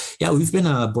stuff. But yeah, we've been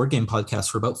a board game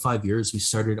podcast for about 5 years. We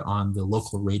started on the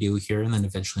local radio here and then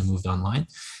eventually moved online.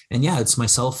 And yeah, it's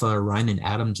myself, Ryan and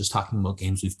Adam just talking about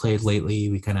games we've played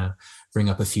lately. We kind of bring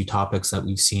up a few topics that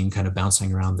we've seen kind of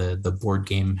bouncing around the board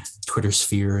game Twitter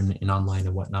sphere and online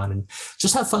and whatnot, and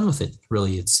just have fun with it.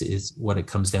 Really, it's what it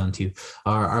comes down to.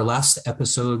 Our last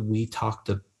episode, we talked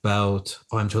about,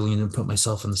 I'm totally going to put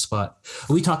myself on the spot.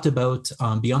 We talked about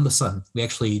Beyond the Sun. We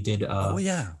actually did.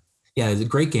 Yeah, it's a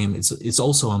great game. It's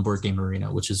also on Board Game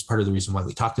Arena, which is part of the reason why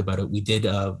we talked about it. We did,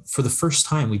 for the first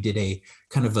time, we did a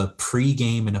kind of a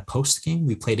pre-game and a post-game.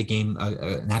 We played a game,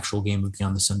 an actual game of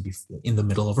Beyond the Sun in the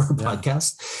middle of our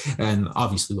podcast. And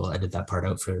obviously we'll edit that part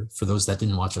out for those that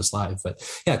didn't watch us live. But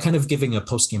yeah, kind of giving a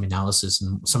post-game analysis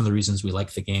and some of the reasons we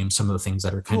like the game, some of the things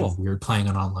that are kind of weird playing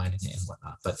on online and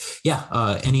whatnot. But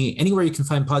yeah, anywhere you can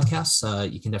find podcasts,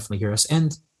 you can definitely hear us.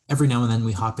 And every now and then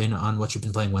we hop in on What You've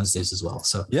Been Playing Wednesdays as well.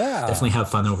 So yeah, definitely have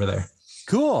fun over there.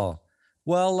 Cool.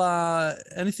 Well,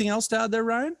 anything else to add there,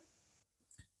 Ryan?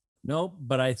 Nope,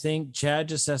 but I think Chad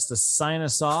just has to sign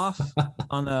us off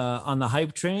on the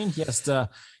hype train. He has to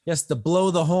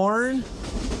blow the horn.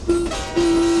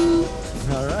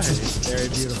 All right. Very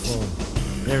beautiful.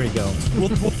 There we go.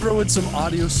 We'll throw in some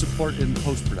audio support in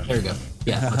post-production. There you go.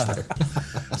 Yeah, much better.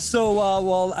 So,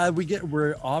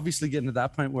 we're obviously getting to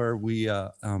that point where we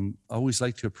always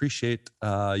like to appreciate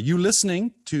you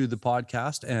listening to the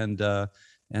podcast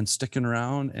and sticking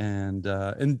around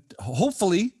and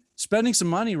hopefully spending some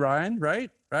money, Ryan. Right?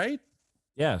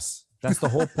 Yes, that's the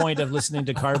whole point of listening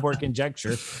to Cardboard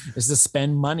Conjecture is to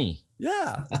spend money.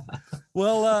 Yeah.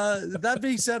 Well, that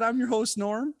being said, I'm your host,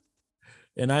 Norm.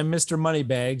 And I'm Mr.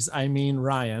 Moneybags. I mean,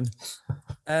 Ryan.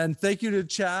 And thank you to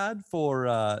Chad for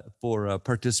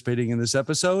participating in this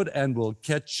episode, and we'll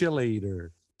catch you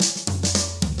later.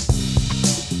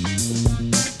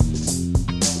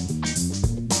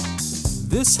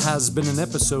 This has been an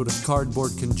episode of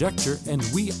Cardboard Conjecture, and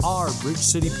we are Bridge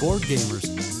City Board Gamers.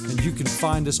 And you can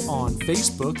find us on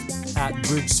Facebook at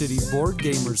Bridge City Board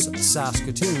Gamers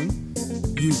Saskatoon.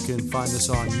 You can find us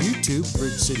on YouTube,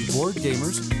 Bridge City Board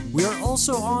Gamers. We are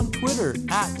also on Twitter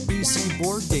at BC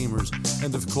Board Gamers.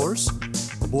 And of course,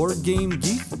 Board Game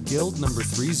Geek Guild number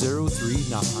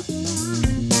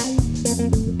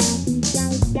 3039.